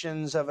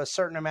notions of a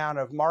certain amount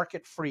of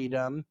market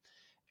freedom,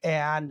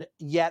 and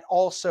yet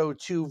also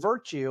to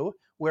virtue,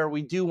 where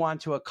we do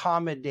want to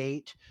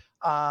accommodate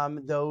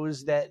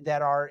those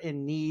that are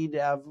in need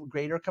of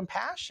greater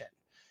compassion,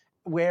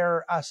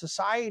 where a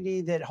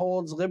society that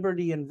holds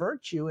liberty and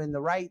virtue in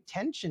the right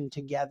tension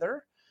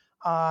together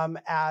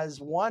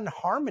as one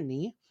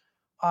harmony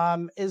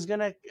is going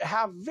to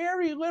have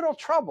very little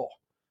trouble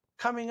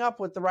coming up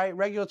with the right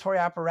regulatory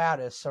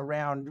apparatus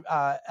around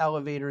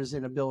elevators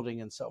in a building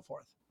and so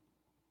forth.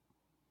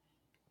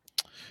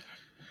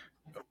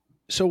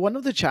 So one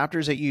of the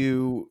chapters that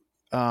you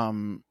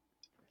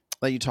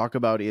talk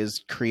about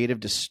is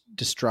creative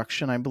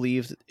destruction, I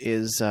believe,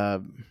 is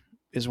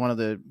one of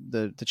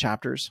the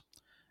chapters.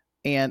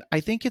 And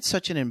I think it's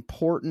such an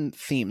important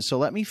theme. So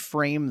let me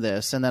frame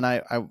this, and then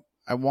I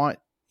want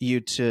you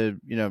to,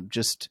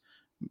 just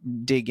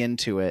dig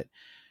into it.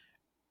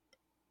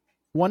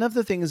 One of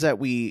the things that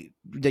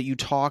you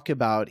talk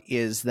about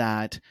is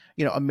that,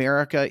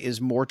 America is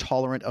more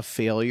tolerant of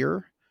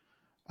failure,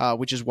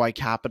 which is why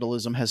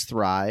capitalism has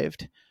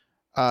thrived.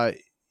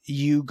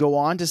 You go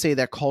on to say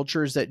that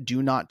cultures that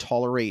do not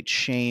tolerate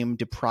shame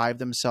deprive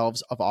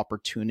themselves of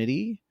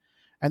opportunity.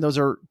 And those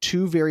are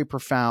two very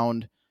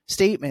profound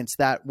statements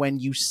that when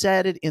you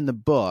said it in the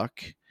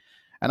book,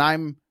 and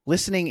I'm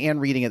listening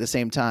and reading at the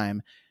same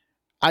time,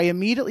 I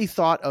immediately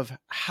thought of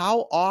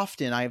how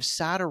often I've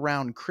sat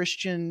around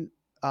Christian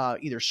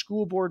either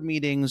school board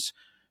meetings,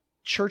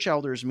 church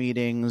elders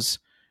meetings,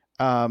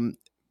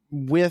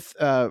 with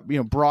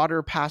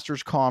broader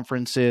pastors'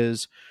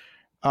 conferences,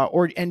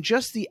 and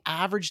just the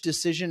average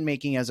decision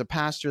making as a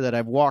pastor that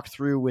I've walked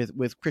through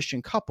with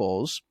Christian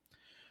couples,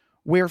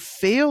 where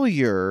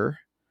failure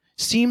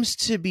seems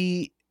to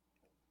be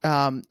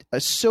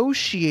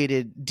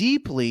associated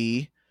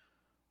deeply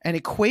and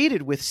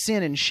equated with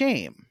sin and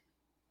shame.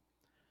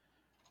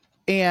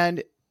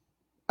 And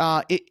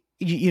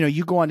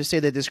you go on to say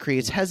that this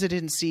creates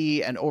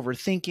hesitancy and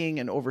overthinking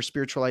and over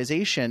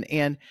spiritualization.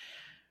 And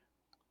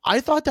I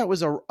thought that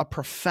was a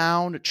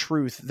profound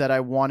truth that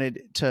I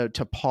wanted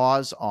to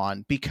pause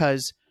on,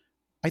 because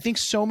I think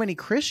so many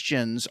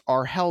Christians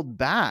are held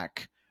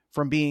back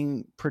from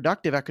being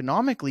productive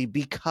economically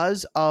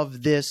because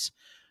of this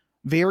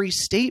very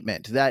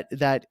statement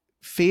that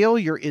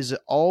failure is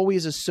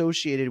always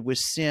associated with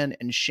sin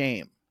and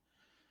shame.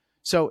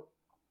 So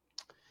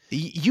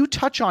you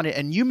touch on it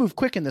and you move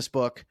quick in this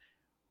book.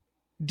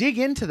 Dig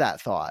into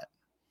that thought.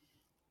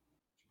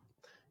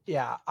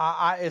 Yeah,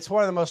 it's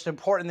one of the most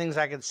important things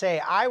I could say.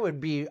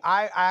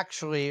 I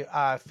actually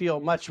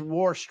feel much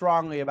more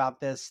strongly about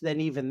this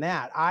than even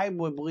that. I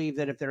would believe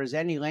that if there is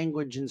any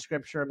language in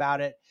Scripture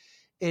about it,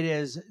 it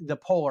is the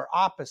polar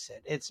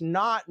opposite. It's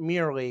not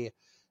merely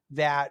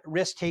that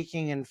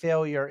risk-taking and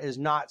failure is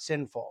not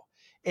sinful.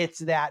 It's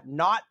that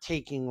not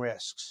taking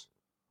risks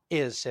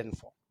is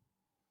sinful.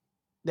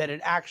 that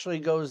it actually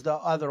goes the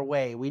other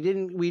way. We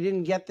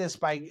didn't get this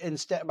by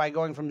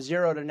going from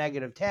 0 to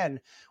 -10.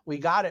 We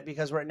got it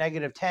because we're at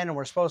 -10 and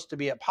we're supposed to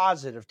be at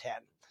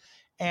 +10.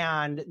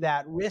 And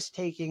that risk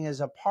taking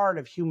is a part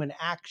of human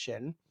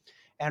action,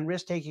 and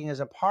risk taking is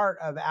a part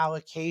of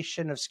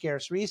allocation of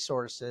scarce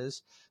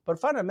resources.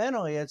 But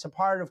fundamentally, it's a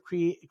part of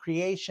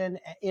creation,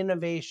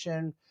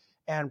 innovation,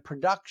 and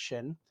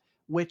production,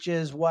 which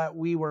is what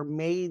we were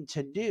made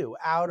to do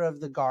out of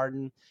the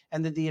garden,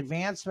 and that the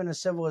advancement of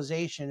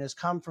civilization has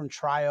come from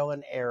trial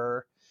and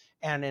error.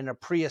 And in a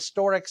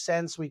prehistoric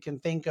sense, we can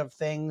think of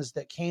things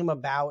that came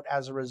about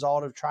as a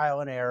result of trial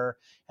and error,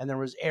 and there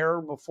was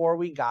error before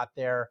we got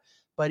there.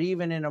 But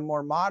even in a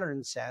more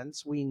modern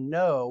sense, we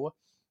know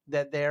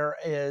that there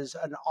is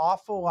an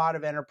awful lot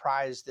of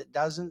enterprise that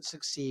doesn't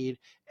succeed,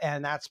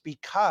 and that's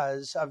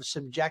because of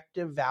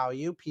subjective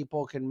value.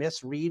 People can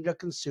misread a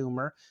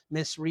consumer,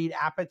 misread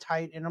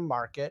appetite in a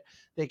market.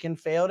 They can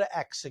fail to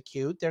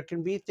execute. There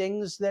can be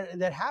things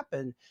that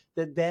happen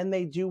that then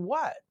they do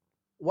what?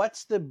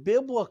 What's the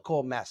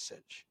biblical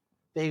message?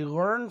 They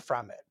learn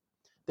from it.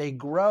 They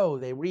grow,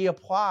 they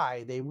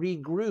reapply, they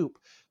regroup.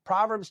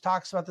 Proverbs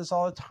talks about this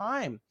all the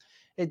time.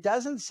 It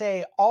doesn't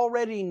say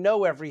already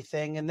know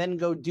everything and then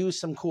go do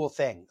some cool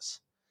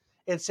things.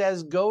 It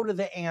says go to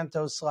the ant,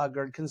 O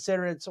sluggard,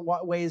 consider its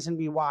ways and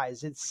be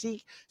wise. It's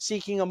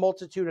seeking a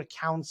multitude of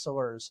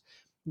counselors.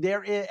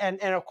 There is,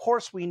 and of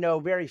course we know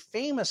very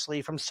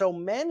famously from so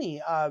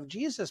many of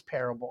Jesus'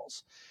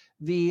 parables,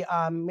 the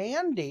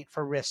mandate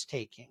for risk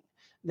taking,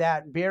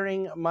 that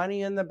bearing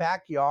money in the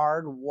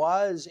backyard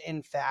was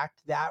in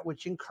fact that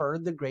which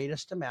incurred the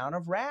greatest amount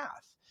of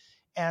wrath.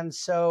 And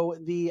so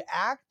the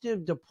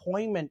active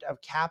deployment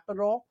of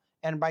capital,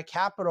 and by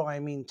capital, I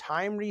mean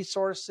time,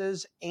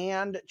 resources,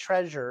 and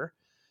treasure,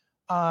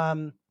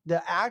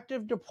 the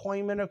active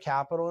deployment of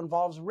capital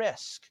involves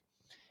risk.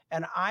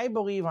 And I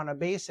believe on a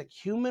basic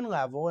human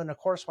level, and of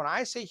course, when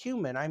I say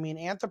human, I mean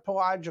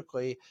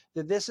anthropologically,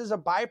 that this is a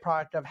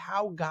byproduct of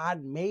how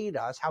God made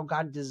us, how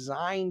God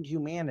designed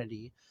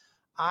humanity.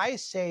 I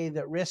say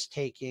that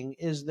risk-taking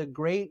is the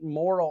great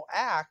moral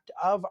act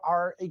of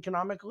our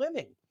economic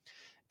living.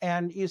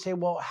 And you say,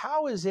 well,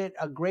 how is it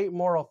a great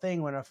moral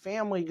thing when a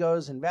family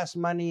goes invest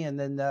money and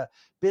then the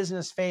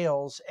business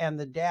fails and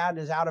the dad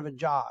is out of a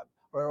job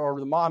or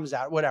the mom's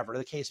out, whatever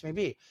the case may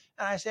be?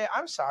 And I say,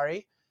 I'm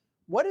sorry,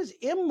 what is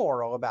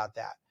immoral about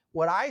that?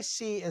 What I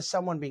see is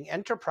someone being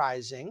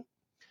enterprising,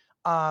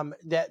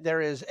 that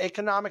there is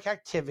economic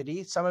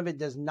activity. Some of it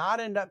does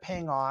not end up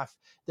paying off.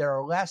 There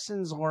are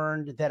lessons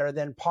learned that are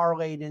then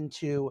parlayed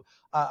into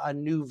a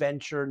new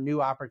venture,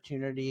 new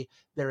opportunity.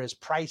 There is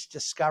price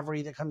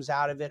discovery that comes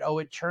out of it. Oh,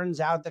 it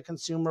turns out the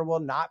consumer will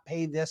not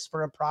pay this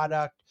for a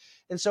product,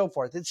 and so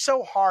forth. It's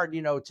so hard, to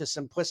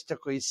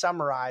simplistically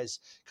summarize,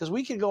 because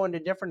we could go into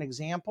different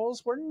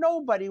examples where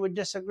nobody would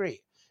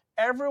disagree.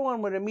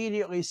 Everyone would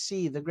immediately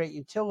see the great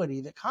utility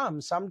that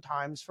comes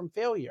sometimes from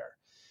failure.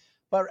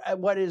 But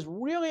what is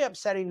really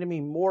upsetting to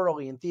me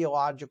morally and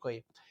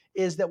theologically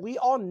is that we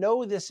all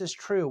know this is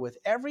true with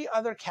every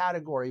other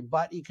category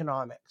but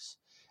economics.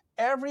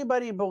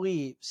 Everybody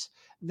believes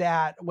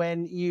that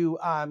when you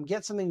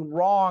get something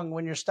wrong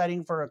when you're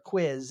studying for a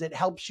quiz, it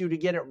helps you to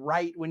get it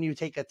right when you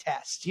take a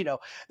test.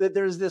 That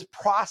there's this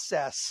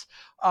process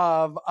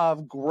of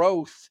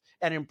growth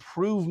and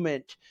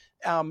improvement.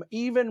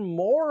 Even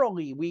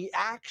morally, we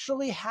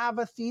actually have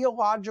a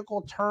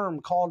theological term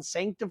called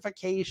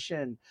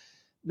sanctification.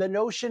 The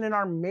notion in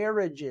our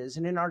marriages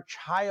and in our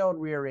child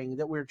rearing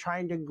that we're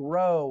trying to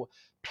grow.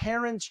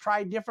 Parents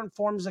try different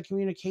forms of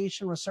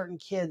communication with certain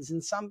kids,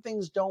 and some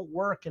things don't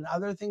work and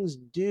other things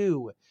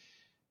do.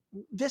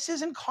 This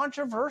isn't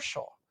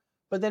controversial,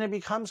 but then it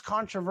becomes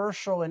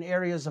controversial in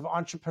areas of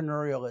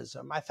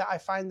entrepreneurialism. I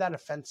find that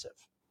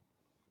offensive.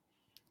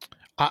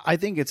 I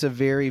think it's a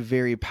very,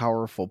 very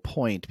powerful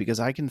point, because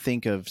I can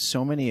think of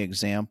so many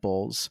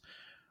examples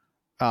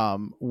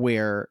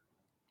where,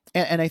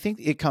 and I think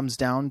it comes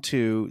down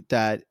to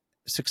that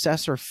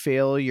success or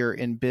failure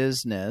in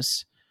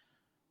business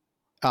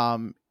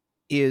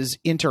is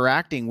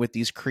interacting with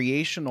these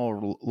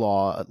creational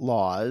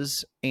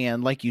laws,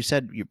 and like you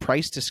said, your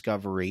price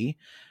discovery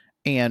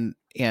and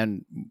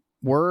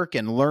work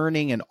and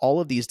learning and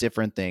all of these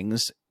different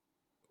things,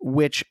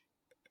 which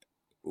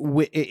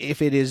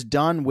if it is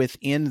done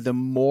within the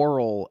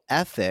moral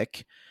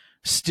ethic,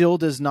 still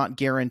does not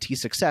guarantee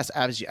success,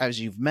 as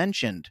you've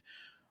mentioned.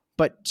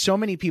 But so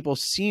many people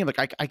seem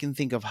like I can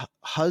think of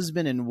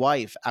husband and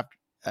wife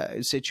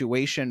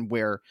situation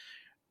where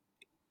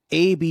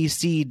A, B,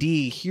 C,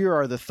 D, here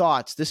are the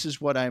thoughts. This is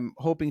what I'm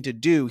hoping to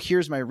do.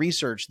 Here's my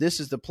research. This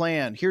is the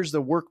plan. Here's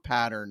the work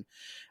pattern.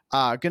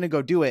 Going to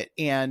go do it.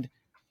 And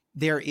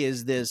there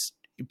is this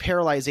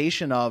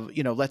paralyzation of,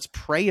 let's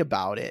pray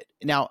about it.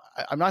 Now,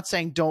 I'm not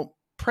saying don't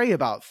pray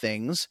about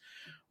things,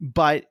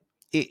 but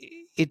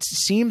it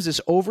seems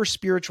this over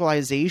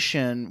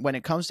spiritualization when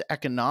it comes to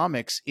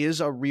economics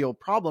is a real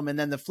problem. And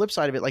then the flip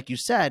side of it, like you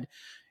said,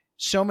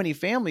 so many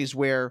families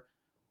where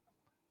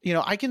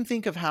I can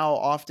think of how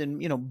often,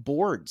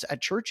 boards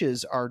at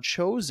churches are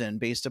chosen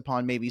based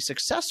upon maybe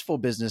successful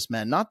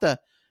businessmen, not the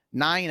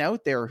 9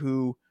 out there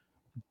who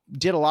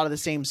did a lot of the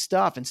same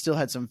stuff and still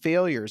had some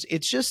failures.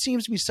 It just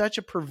seems to be such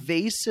a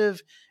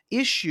pervasive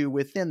issue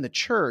within the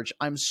church.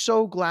 I'm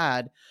so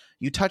glad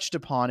you touched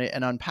upon it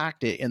and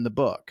unpacked it in the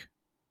book.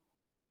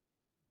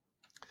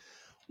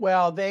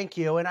 Well, thank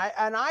you. And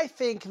I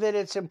think that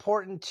it's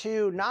important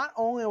too, not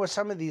only with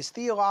some of these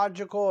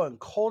theological and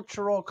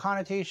cultural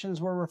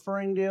connotations we're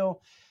referring to,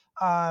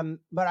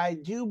 but I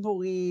do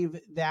believe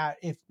that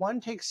if one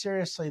takes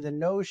seriously the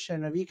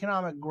notion of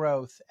economic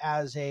growth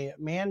as a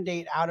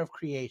mandate out of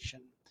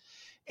creation,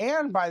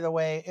 and by the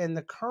way, in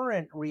the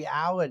current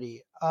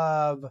reality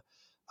of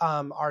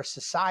our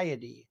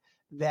society,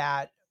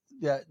 that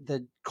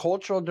the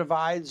cultural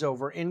divides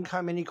over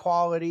income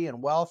inequality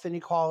and wealth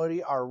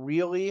inequality are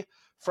really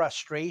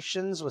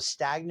frustrations with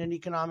stagnant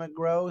economic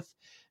growth,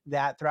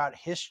 that throughout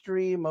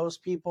history,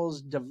 most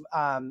people's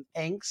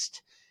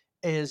angst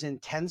is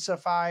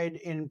intensified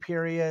in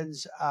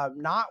periods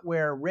not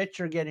where rich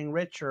are getting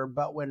richer,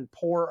 but when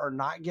poor are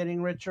not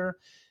getting richer,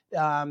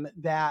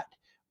 that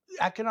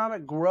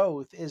economic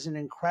growth is an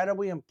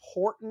incredibly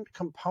important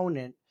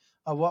component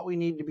of what we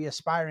need to be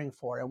aspiring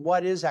for. And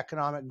what is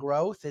economic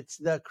growth? It's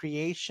the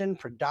creation,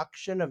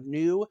 production of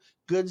new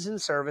goods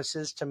and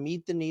services to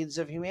meet the needs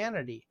of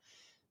humanity.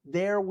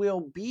 There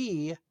will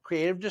be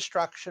creative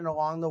destruction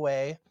along the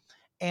way,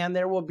 and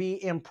there will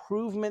be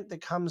improvement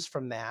that comes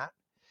from that.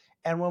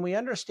 And when we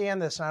understand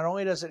this, not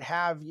only does it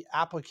have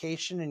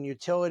application and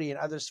utility in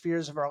other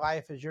spheres of our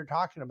life, as you're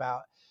talking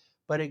about,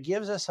 but it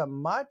gives us a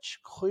much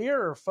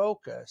clearer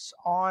focus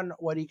on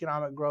what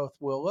economic growth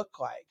will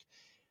look like.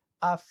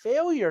 A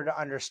failure to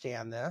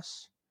understand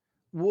this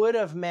would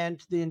have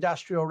meant the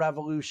Industrial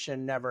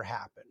Revolution never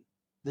happened.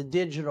 The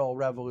digital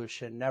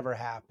revolution never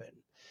happened.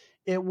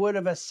 It would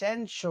have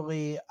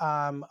essentially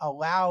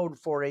allowed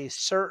for a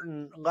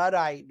certain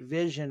Luddite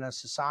vision of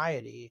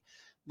society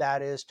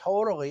that is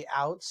totally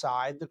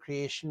outside the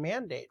creation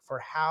mandate for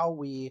how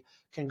we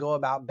can go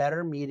about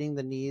better meeting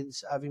the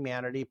needs of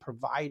humanity,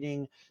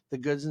 providing the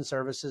goods and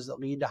services that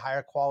lead to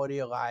higher quality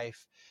of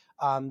life,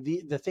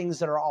 the things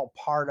that are all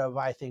part of,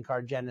 I think,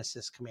 our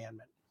Genesis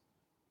commandment.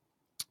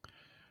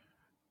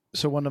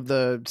 So one of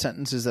the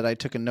sentences that I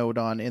took a note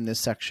on in this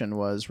section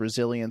was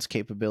resilience,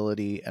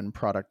 capability, and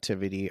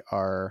productivity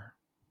are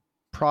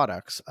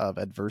products of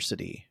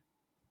adversity.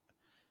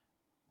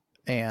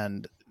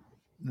 And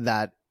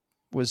that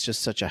was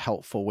just such a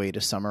helpful way to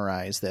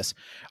summarize this.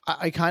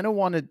 I kind of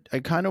want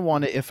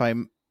to,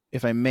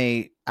 if I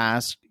may,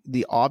 ask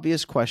the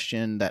obvious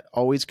question that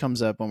always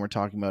comes up when we're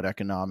talking about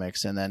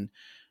economics. And then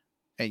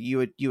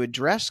you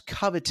address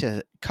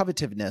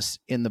covetiveness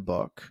in the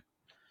book.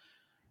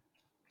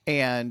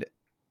 And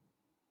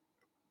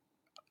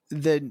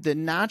the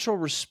natural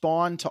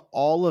response to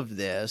all of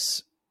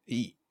this,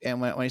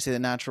 and when I say the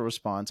natural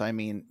response, I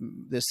mean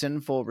the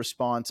sinful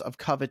response of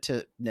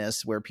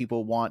covetousness, where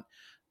people want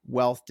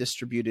wealth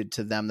distributed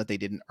to them that they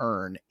didn't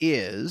earn,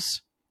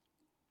 is,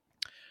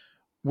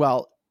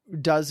 well,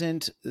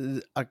 doesn't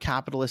a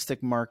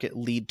capitalistic market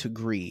lead to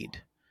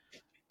greed?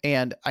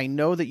 And I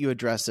know that you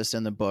address this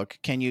in the book.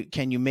 Can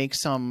you make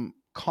some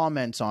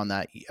comments on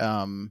that?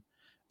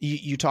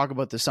 You talk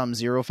about the sum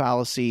zero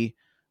fallacy,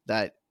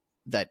 that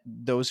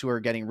those who are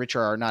getting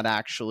richer are not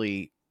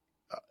actually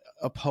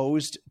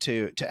opposed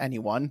to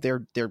anyone.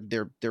 They're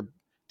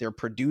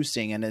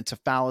producing, and it's a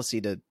fallacy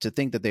to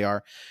think that they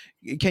are.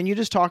 Can you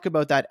just talk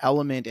about that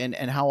element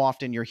and how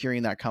often you're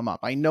hearing that come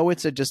up? I know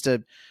it's just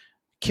a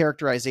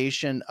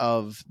characterization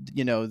of,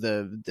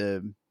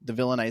 the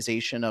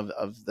villainization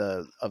of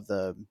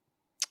the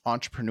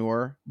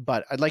entrepreneur,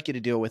 but I'd like you to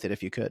deal with it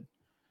if you could.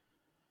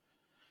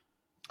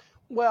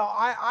 Well,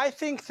 I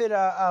think that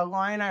a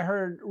line I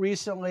heard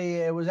recently,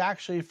 it was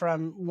actually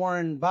from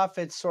Warren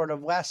Buffett's sort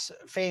of less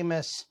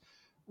famous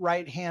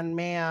right-hand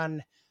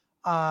man,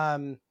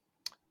 Charlie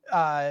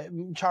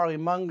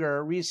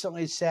Munger,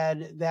 recently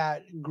said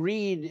that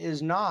greed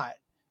is not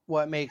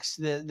what makes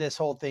this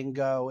whole thing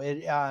go.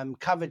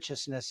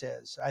 Covetousness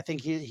is. I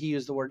think he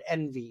used the word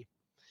envy.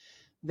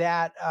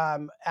 That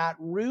at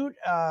root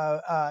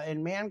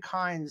in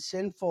mankind's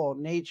sinful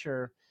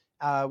nature,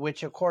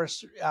 which of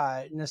course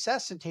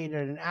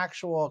necessitated an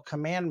actual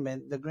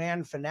commandment, the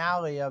grand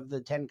finale of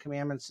the Ten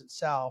Commandments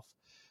itself,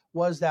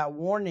 was that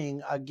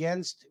warning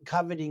against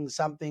coveting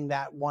something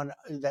that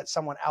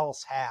someone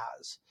else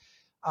has.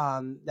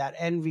 That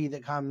envy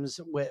that comes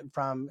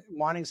from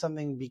wanting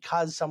something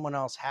because someone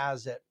else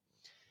has it.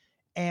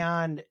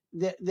 And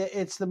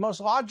it's the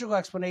most logical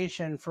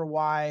explanation for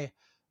why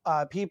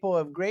people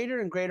of greater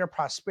and greater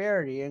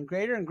prosperity and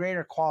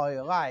greater quality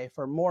of life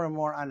are more and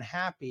more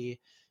unhappy,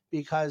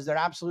 because their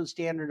absolute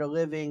standard of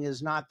living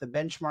is not the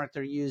benchmark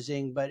they're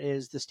using, but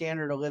is the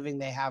standard of living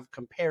they have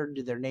compared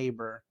to their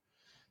neighbor.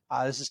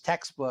 This is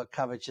textbook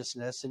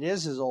covetousness. It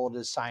is as old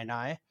as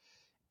Sinai,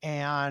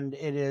 and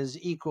it is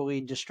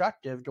equally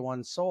destructive to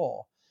one's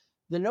soul.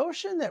 The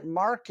notion that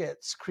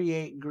markets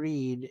create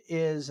greed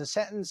is a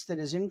sentence that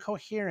is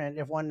incoherent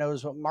if one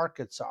knows what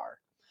markets are.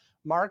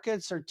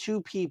 Markets are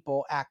two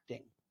people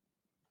acting.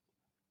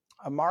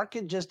 A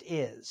market just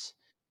is.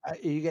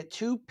 You get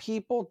two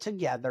people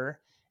together,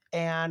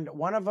 and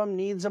one of them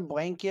needs a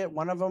blanket,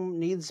 one of them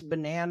needs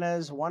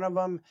bananas, one of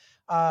them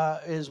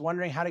is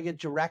wondering how to get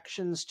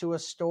directions to a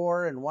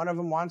store, and one of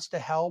them wants to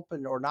help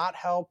or not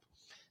help.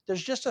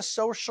 There's just a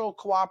social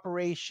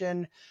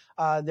cooperation.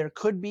 There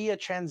could be a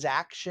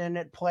transaction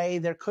at play.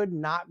 There could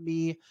not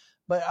be.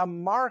 But a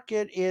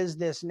market is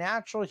this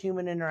natural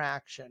human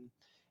interaction.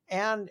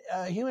 And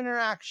human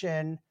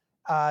interaction,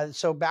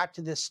 so back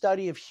to this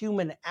study of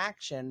human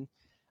action,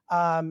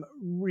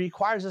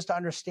 requires us to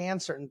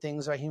understand certain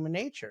things about human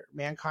nature.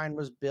 Mankind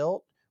was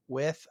built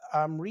with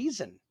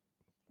reason,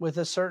 with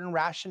a certain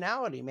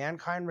rationality.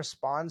 Mankind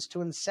responds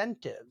to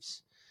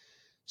incentives.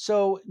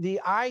 So the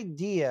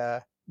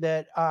idea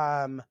that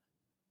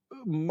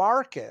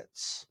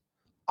markets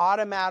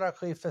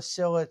automatically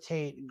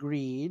facilitate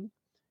greed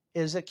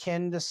is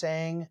akin to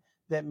saying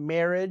that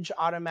marriage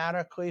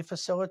automatically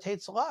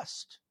facilitates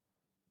lust.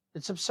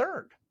 It's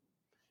absurd.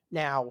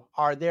 Now,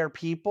 are there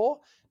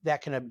people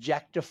that can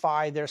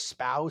objectify their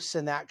spouse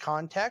in that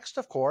context?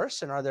 Of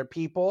course. And are there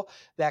people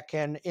that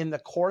can, in the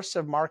course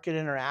of market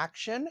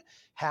interaction,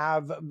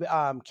 have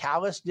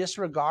callous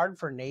disregard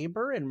for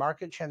neighbor in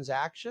market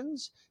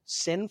transactions?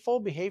 Sinful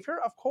behavior?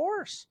 Of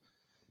course.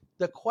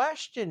 The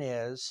question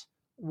is,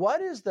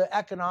 what is the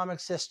economic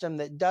system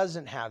that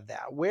doesn't have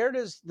that? Where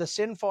does the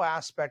sinful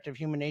aspect of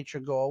human nature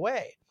go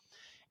away?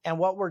 And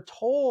what we're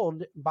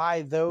told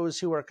by those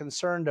who are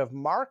concerned of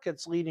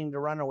markets leading to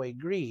runaway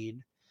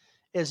greed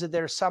is that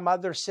there's some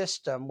other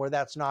system where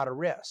that's not a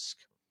risk.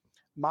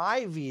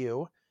 My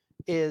view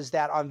is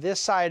that on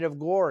this side of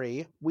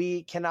glory,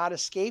 we cannot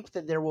escape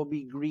that there will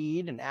be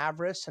greed and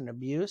avarice and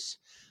abuse,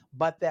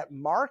 but that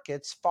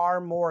markets far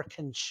more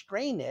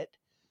constrain it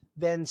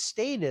than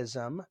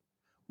statism,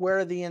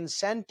 where the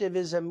incentive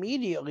is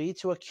immediately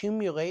to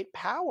accumulate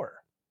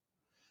power.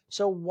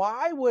 So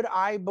why would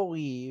I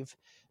believe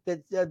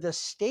that the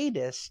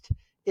statist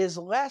is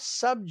less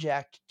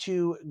subject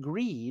to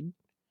greed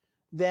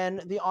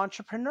than the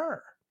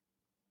entrepreneur?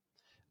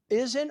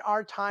 Isn't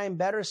our time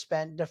better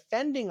spent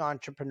defending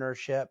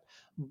entrepreneurship,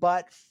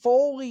 but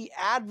fully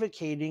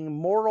advocating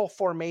moral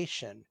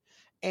formation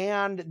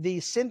and the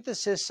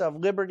synthesis of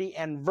liberty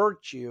and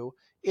virtue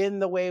in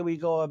the way we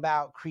go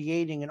about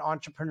creating an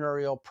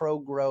entrepreneurial,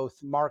 pro-growth,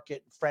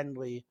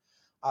 market-friendly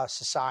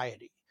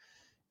society?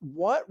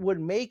 What would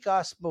make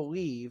us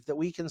believe that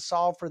we can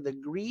solve for the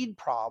greed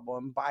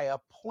problem by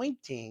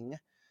appointing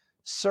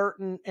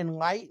certain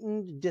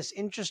enlightened,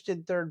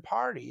 disinterested third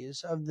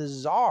parties of the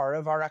czar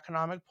of our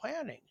economic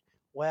planning?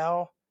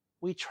 Well,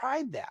 we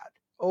tried that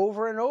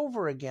over and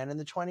over again in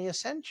the 20th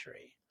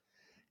century.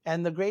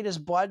 And the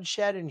greatest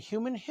bloodshed in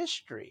human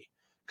history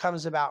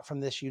comes about from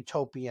this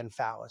utopian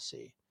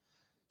fallacy.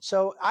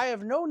 So I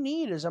have no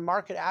need as a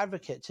market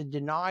advocate to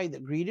deny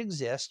that greed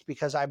exists,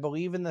 because I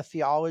believe in the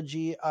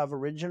theology of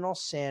original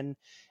sin,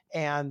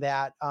 and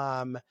that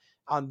on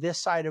this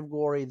side of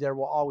glory, there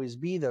will always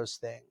be those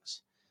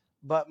things.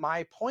 But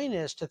my point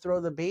is to throw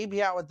the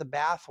baby out with the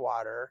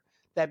bathwater,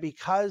 that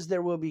because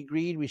there will be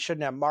greed, we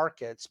shouldn't have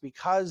markets.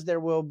 Because there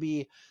will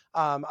be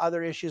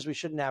other issues, we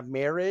shouldn't have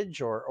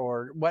marriage,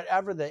 or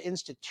whatever the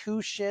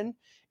institution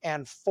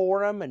and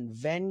forum and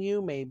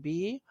venue may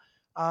be,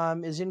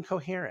 is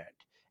incoherent.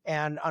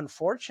 And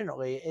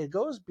unfortunately, it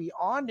goes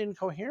beyond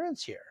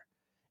incoherence here.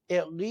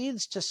 It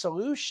leads to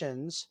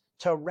solutions,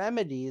 to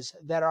remedies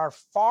that are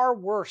far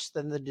worse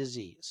than the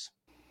disease.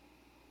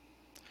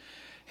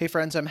 Hey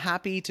friends, I'm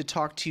happy to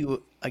talk to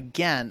you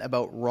again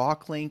about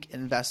Rocklink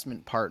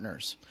Investment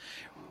Partners.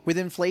 With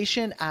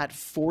inflation at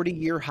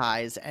 40-year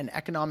highs and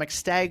economic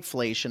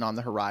stagflation on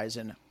the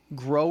horizon,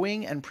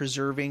 growing and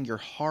preserving your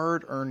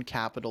hard-earned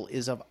capital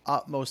is of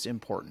utmost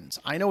importance.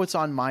 I know it's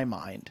on my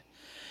mind.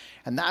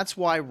 And that's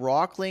why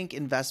Rocklink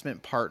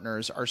Investment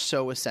Partners are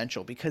so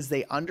essential, because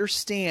they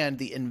understand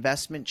the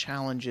investment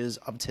challenges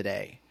of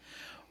today.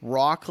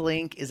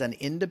 Rocklink is an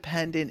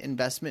independent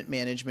investment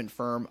management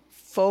firm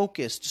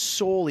focused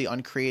solely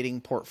on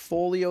creating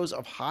portfolios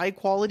of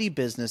high-quality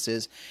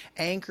businesses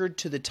anchored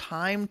to the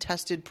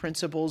time-tested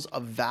principles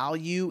of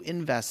value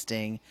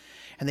investing,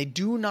 and they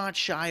do not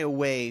shy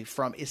away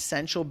from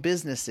essential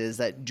businesses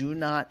that do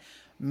not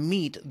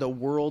meet the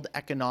World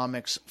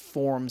Economics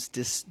Forum's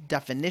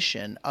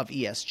definition of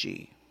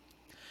ESG.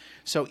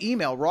 So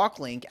email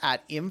Rocklink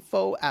at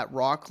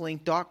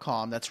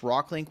info@rocklink.com, that's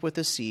Rocklink with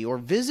a C, or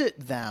visit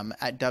them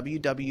at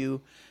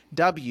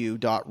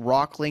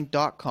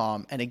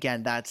www.rocklink.com, and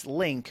again, that's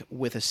link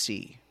with a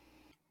C.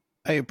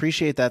 I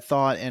appreciate that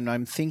thought, and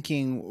I'm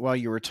thinking while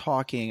you were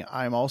talking,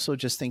 I'm also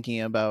just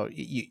thinking about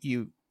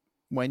you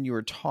when you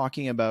were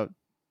talking about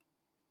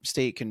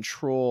state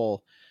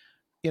control,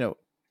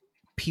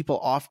 people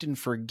often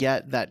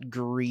forget that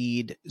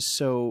greed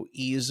so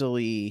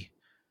easily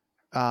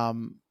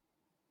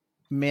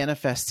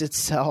manifests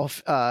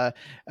itself,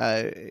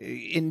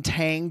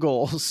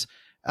 entangles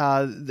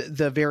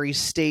the very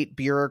state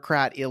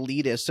bureaucrat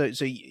elitist.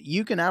 So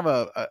you can have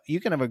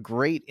a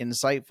great,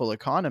 insightful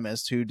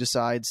economist who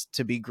decides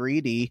to be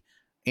greedy,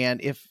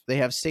 and if they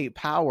have state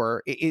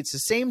power, it's the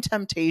same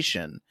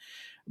temptation,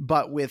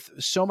 but with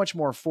so much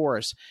more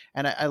force.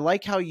 And I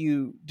like how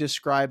you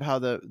describe how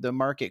the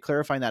market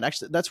clarifying that.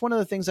 Actually, that's one of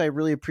the things I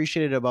really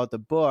appreciated about the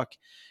book,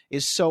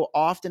 is so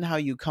often how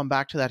you come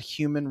back to that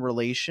human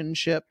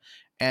relationship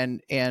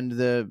and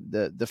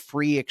the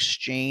free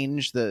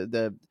exchange,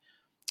 the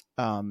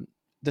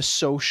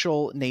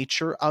social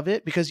nature of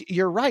it. Because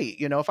you're right,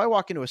 if I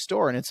walk into a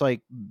store and it's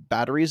like,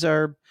 batteries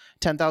are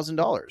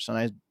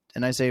 $10,000,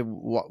 and I say,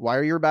 why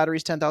are your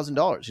batteries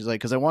 $10,000? He's like,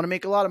 because I want to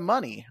make a lot of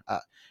money.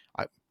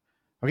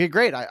 Okay,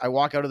 great. I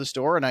walk out of the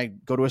store and I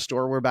go to a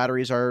store where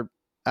batteries are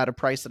at a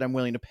price that I'm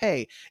willing to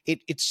pay.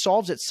 It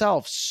solves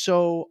itself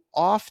so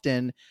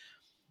often,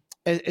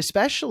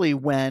 especially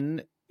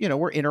when,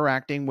 we're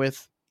interacting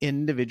with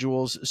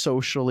individuals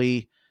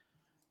socially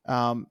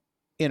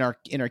in our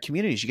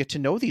communities. You get to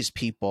know these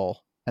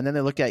people, and then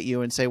they look at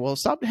you and say, well,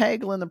 stop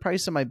haggling the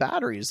price of my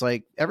batteries.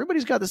 Like,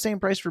 everybody's got the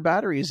same price for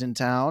batteries in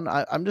town.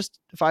 I'm just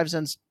 5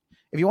 cents.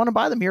 If you want to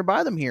buy them here,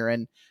 buy them here.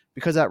 And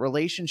because that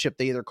relationship,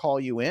 they either call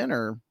you in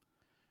or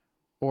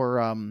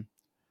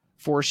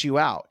force you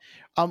out.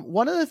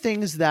 One of the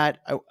things that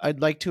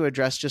I'd like to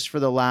address just for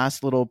the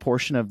last little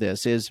portion of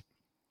this is,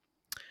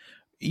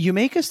 you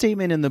make a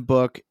statement in the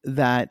book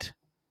that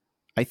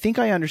I think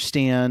I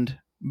understand,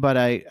 but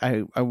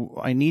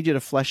I need you to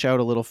flesh out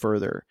a little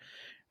further.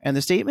 And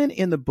the statement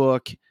in the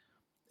book,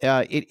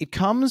 it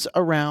comes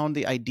around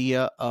the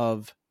idea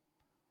of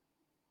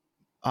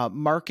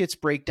markets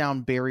break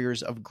down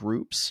barriers of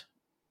groups,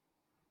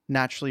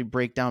 naturally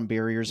break down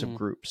barriers of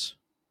groups.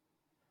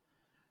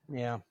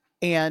 Yeah.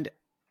 And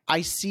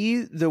I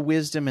see the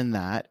wisdom in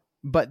that,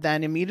 but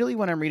then immediately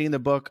when I'm reading the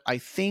book, I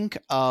think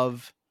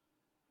of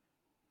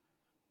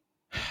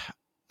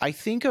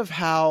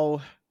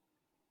how,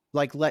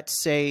 like,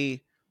 let's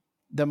say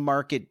the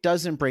market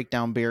doesn't break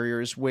down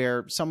barriers,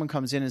 where someone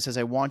comes in and says,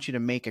 I want you to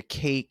make a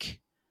cake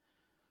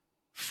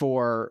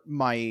for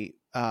my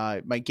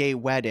gay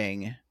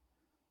wedding.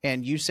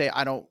 And you say,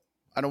 I don't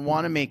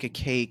want to make a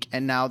cake.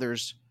 And now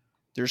there's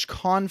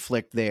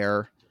conflict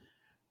there.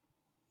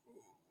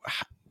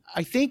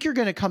 I think you're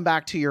going to come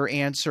back to your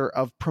answer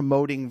of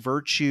promoting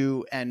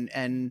virtue and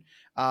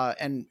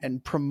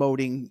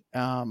promoting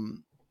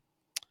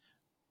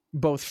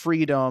both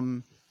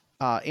freedom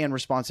and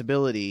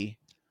responsibility.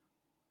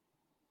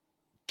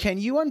 Can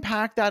you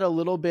unpack that a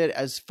little bit,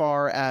 as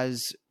far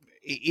as,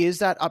 is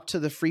that up to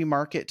the free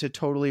market to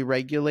totally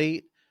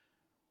regulate?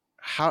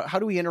 How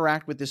do we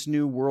interact with this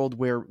new world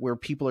where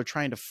people are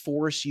trying to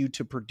force you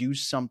to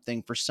produce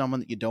something for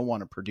someone that you don't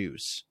want to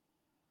produce?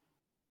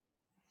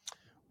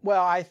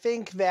 Well, I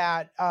think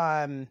that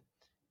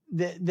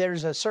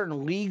there's a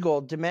certain legal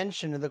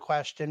dimension to the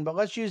question, but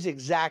let's use the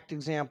exact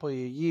example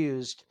you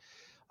used,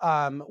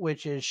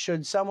 which is,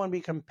 should someone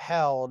be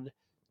compelled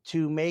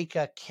to make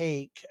a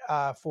cake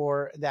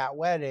for that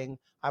wedding?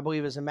 I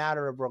believe as a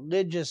matter of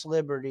religious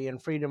liberty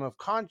and freedom of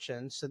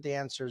conscience, that the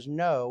answer is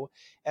no.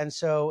 And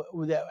so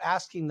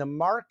asking the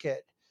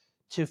market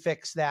to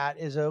fix that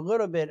is a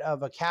little bit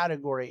of a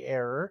category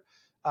error.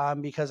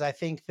 Because I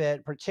think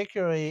that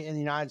particularly in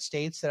the United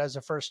States, that has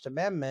a First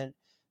Amendment,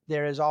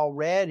 there is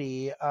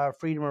already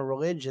freedom of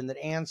religion that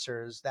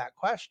answers that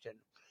question.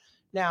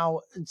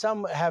 Now,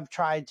 some have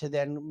tried to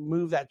then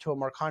move that to a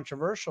more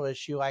controversial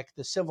issue, like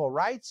the Civil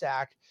Rights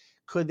Act.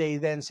 Could they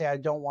then say, I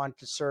don't want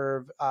to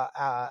serve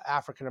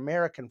African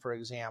American, for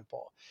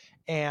example?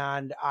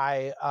 And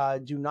I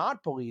do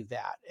not believe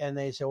that. And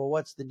they say, well,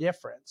 what's the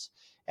difference?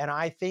 And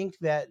I think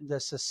that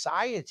the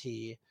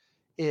society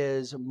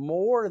is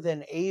more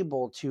than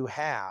able to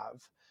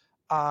have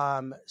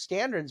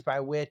standards by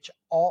which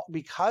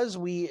because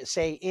we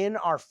say in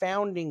our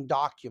founding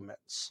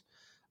documents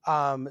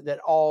that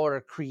all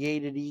are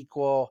created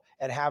equal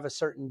and have a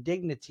certain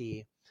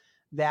dignity,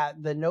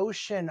 that the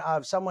notion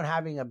of someone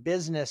having a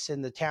business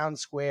in the town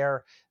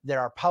square, there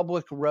are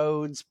public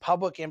roads,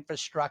 public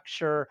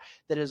infrastructure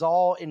that is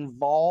all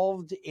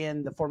involved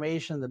in the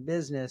formation of the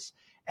business,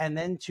 and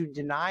then to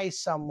deny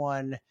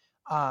someone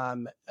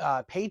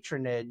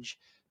patronage,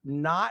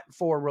 not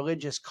for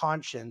religious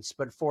conscience,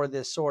 but for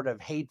this sort of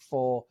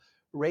hateful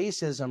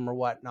racism or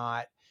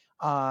whatnot,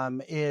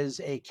 is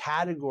a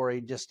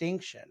category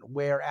distinction.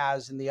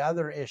 Whereas in the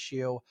other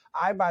issue,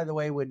 I, by the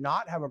way, would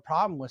not have a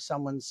problem with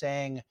someone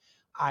saying,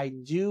 I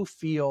do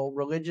feel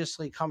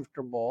religiously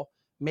comfortable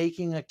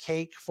making a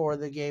cake for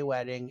the gay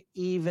wedding,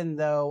 even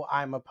though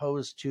I'm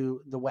opposed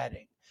to the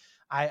wedding.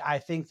 I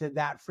think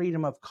that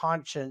freedom of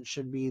conscience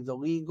should be the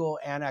legal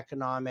and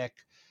economic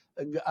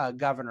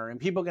governor. And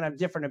people can have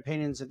different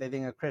opinions if they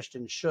think a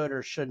Christian should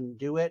or shouldn't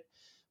do it.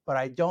 But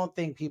I don't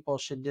think people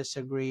should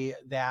disagree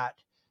that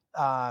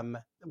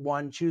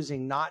one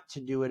choosing not to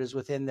do it is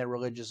within their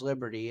religious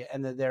liberty,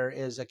 and that there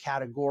is a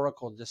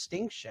categorical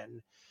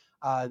distinction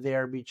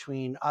there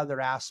between other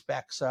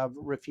aspects of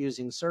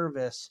refusing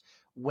service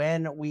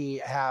when we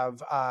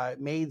have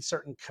made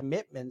certain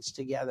commitments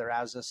together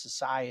as a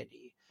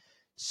society.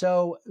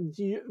 So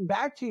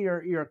back to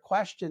your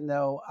question,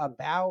 though,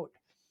 about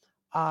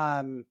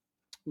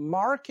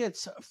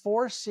markets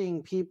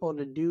forcing people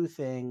to do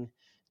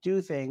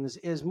things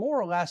is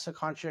more or less a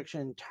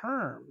contradiction in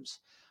terms.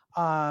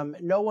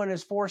 No one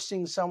is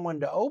forcing someone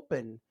to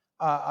open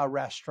a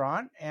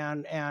restaurant,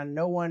 and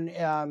no one,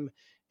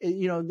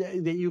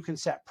 that you can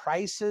set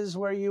prices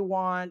where you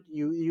want.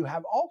 You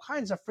have all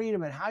kinds of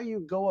freedom in how you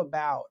go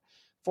about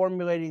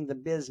formulating the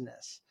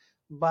business.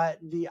 But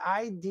the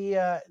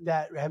idea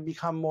that have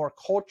become more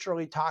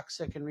culturally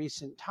toxic in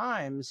recent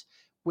times,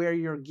 where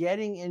you're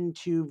getting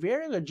into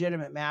very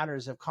legitimate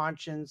matters of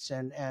conscience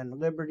and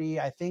liberty.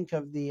 I think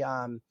of the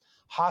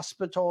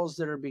hospitals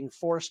that are being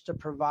forced to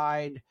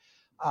provide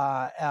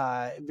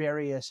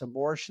various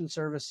abortion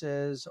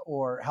services,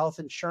 or health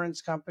insurance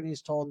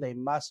companies told they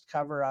must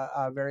cover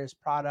various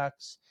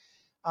products.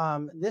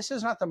 This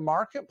is not the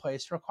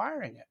marketplace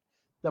requiring it.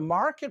 The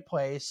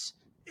marketplace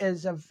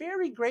is a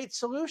very great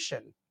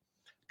solution.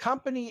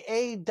 Company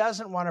A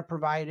doesn't want to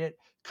provide it.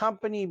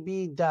 Company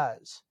B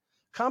does.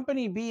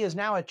 Company B is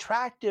now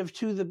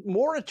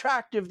more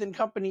attractive than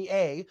Company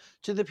A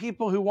to the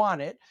people who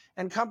want it,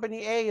 and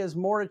Company A is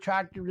more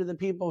attractive to the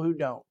people who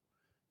don't.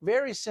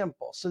 Very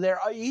simple. So they're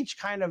each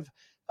kind of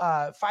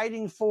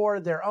fighting for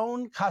their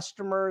own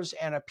customers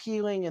and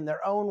appealing in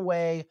their own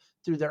way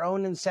through their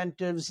own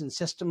incentives and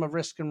system of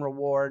risk and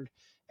reward.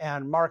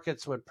 And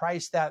markets would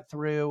price that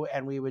through,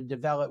 and we would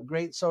develop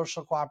great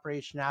social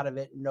cooperation out of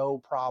it, no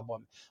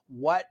problem.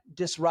 What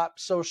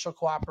disrupts social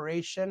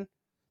cooperation?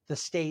 The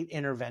state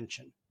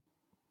intervention.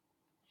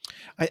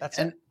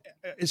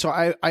 So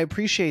I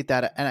appreciate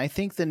that. And I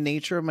think the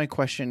nature of my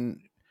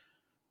question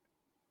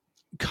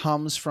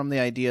comes from the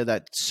idea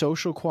that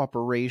social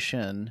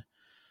cooperation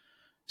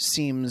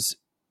seems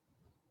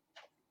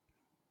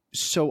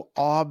so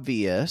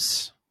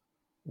obvious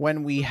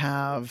when we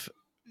have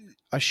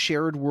a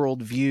shared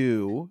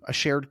worldview,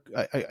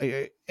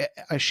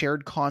 a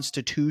shared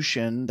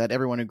constitution that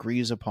everyone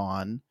agrees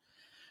upon.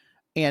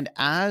 And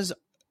as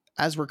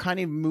we're kind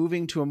of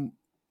moving to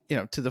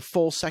to the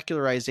full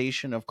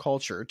secularization of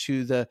culture,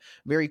 to the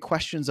very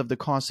questions of the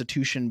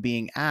Constitution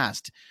being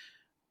asked,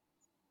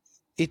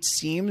 it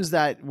seems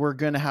that we're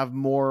going to have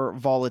more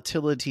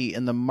volatility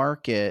in the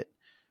market,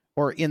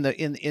 or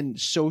in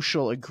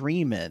social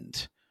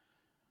agreement.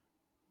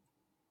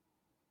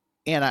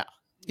 And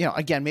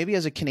again, maybe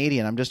as a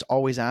Canadian, I'm just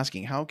always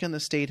asking, how can the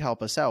state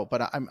help us out?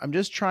 But I'm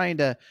just trying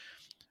to,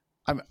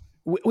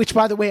 which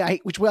by the way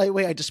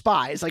I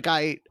despise. Like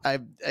I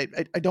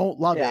don't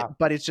love it,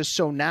 but it's just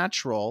so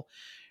natural.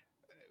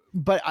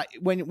 But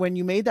when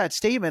you made that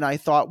statement, I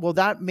thought, well,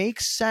 that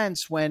makes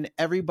sense when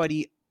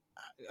everybody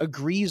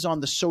agrees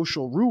on the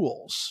social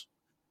rules.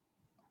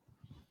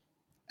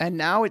 And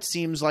now it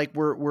seems like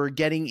we're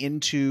getting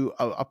into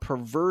a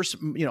perverse, a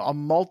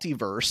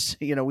multiverse.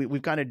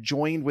 We've kind of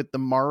joined with the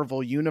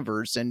Marvel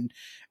universe, and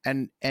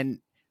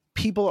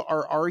people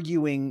are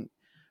arguing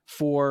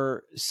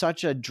for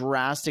such a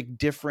drastic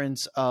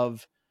difference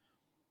of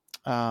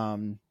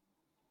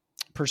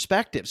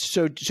perspectives.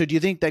 So do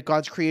you think that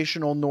God's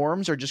creational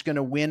norms are just going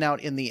to win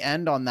out in the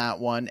end on that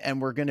one,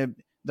 and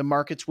the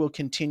markets will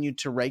continue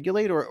to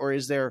regulate, or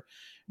is there?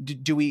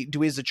 Do we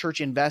as a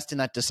church invest in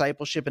that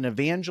discipleship and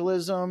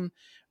evangelism?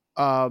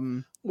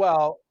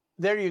 Well,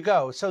 there you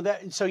go.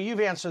 So you've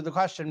answered the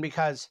question,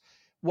 because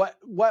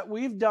what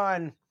we've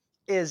done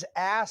is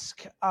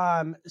ask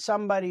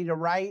somebody to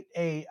write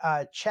a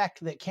check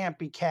that can't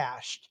be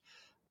cashed.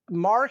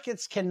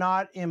 Markets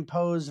cannot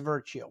impose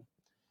virtue,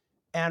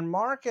 and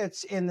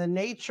markets, in the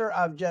nature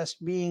of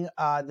just being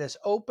this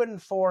open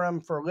forum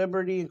for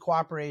liberty and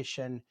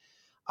cooperation,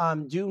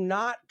 do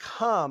not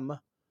come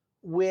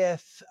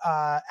with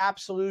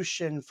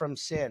absolution from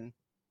sin.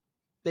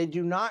 They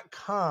do not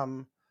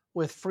come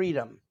with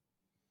freedom.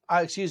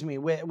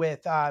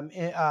 With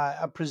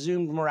a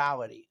presumed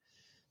morality.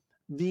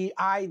 The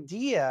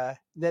idea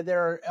that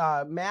there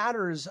are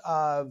matters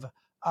of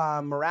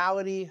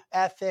morality,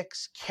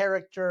 ethics,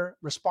 character,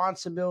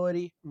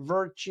 responsibility,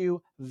 virtue,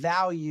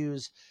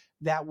 values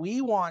that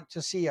we want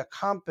to see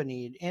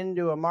accompanied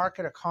into a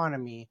market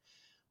economy,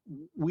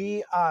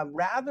 we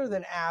rather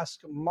than ask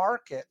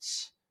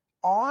markets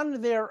on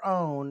their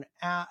own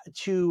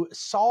to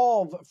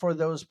solve for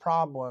those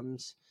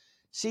problems,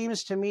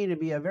 seems to me to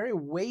be a very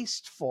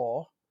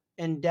wasteful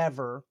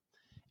endeavor,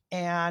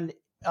 and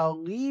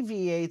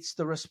alleviates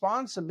the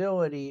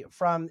responsibility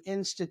from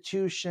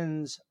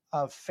institutions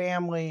of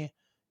family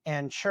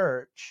and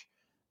church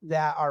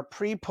that are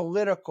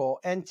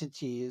pre-political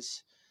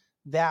entities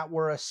that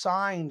were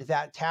assigned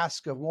that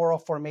task of moral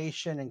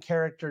formation and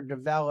character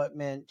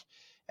development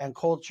and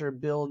culture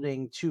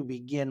building to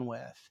begin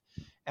with.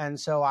 And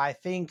so I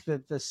think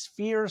that the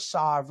sphere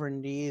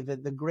sovereignty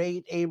that the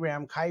great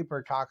Abraham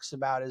Kuyper talks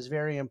about is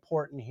very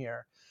important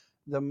here.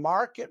 The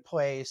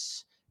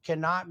marketplace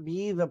cannot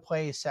be the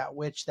place at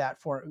which that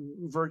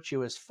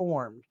virtue is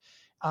formed.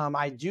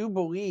 I do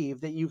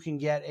believe that you can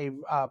get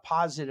a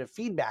positive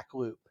feedback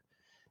loop.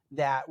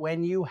 that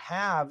when you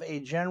have a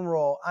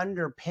general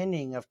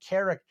underpinning of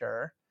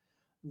character,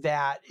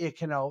 that it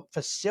can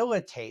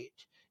facilitate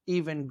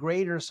even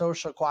greater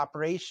social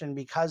cooperation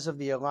because of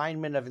the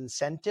alignment of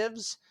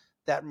incentives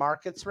that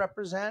markets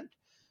represent.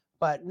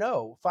 But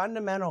no,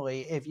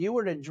 fundamentally, if you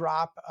were to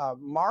drop a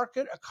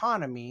market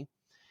economy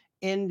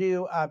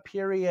into a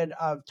period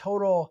of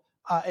total,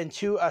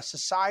 into a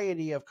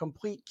society of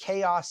complete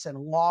chaos and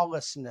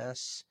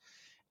lawlessness,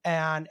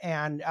 and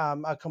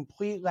a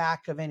complete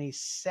lack of any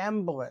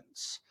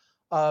semblance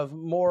of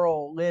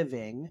moral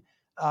living,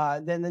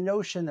 then the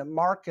notion that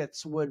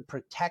markets would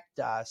protect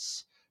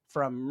us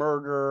from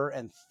murder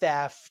and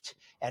theft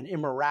and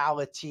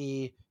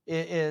immorality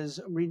is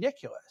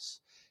ridiculous.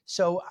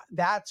 So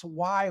that's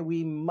why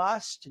we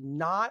must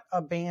not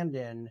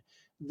abandon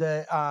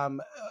the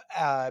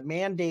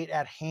mandate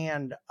at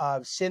hand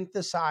of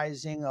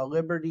synthesizing a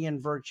liberty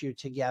and virtue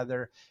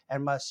together,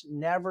 and must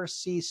never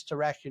cease to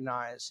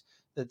recognize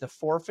that the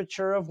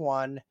forfeiture of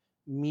one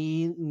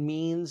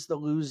means the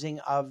losing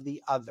of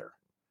the other,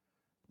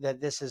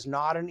 that this is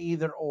not an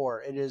either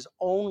or, it is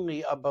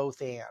only a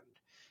both and.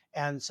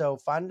 And so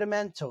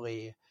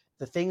fundamentally,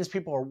 the things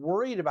people are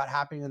worried about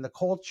happening in the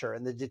culture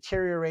and the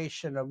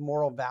deterioration of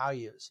moral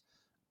values,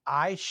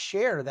 I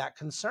share that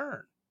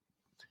concern.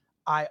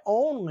 I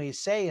only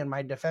say in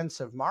my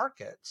defense of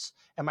markets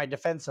and my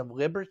defense of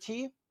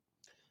liberty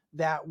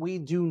that we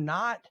do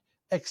not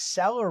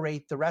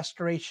accelerate the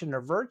restoration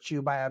of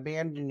virtue by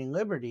abandoning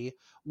liberty.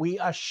 We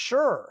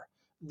assure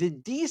the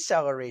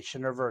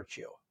deceleration of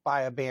virtue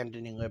by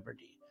abandoning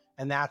liberty.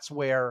 And that's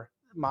where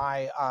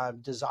my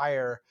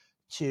desire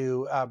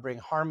to bring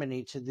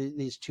harmony to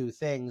these two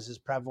things is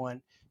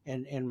prevalent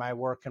in my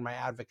work and my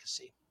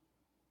advocacy.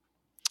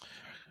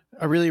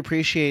 I really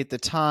appreciate the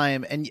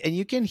time, and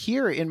you can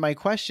hear in my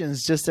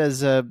questions, just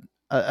as a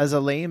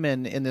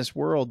layman in this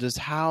world, just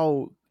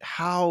how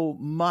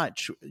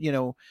much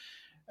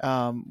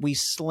we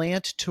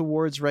slant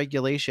towards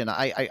regulation.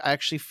 I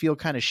actually feel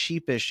kind of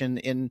sheepish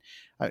in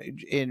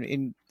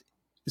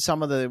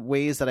some of the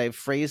ways that I've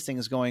phrased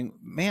things, going,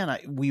 man,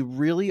 we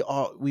really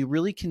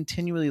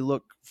continually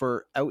look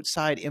for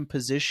outside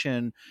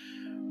imposition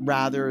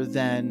rather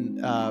than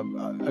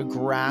a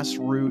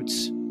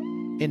grassroots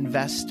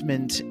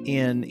investment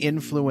in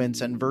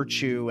influence and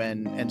virtue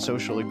and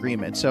social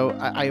agreement. So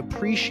I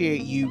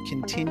appreciate you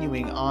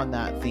continuing on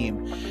that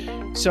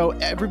theme. So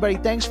everybody,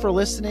 thanks for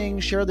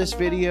listening. Share this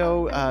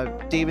video.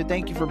 David,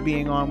 thank you for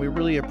being on. We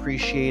really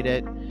appreciate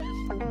it.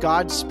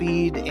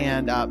 Godspeed,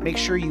 and make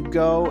sure you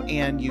go to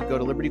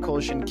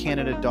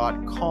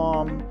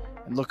libertycoalitioncanada.com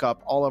and look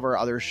up all of our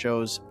other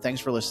shows.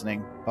 Thanks for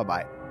listening.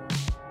 Bye-bye.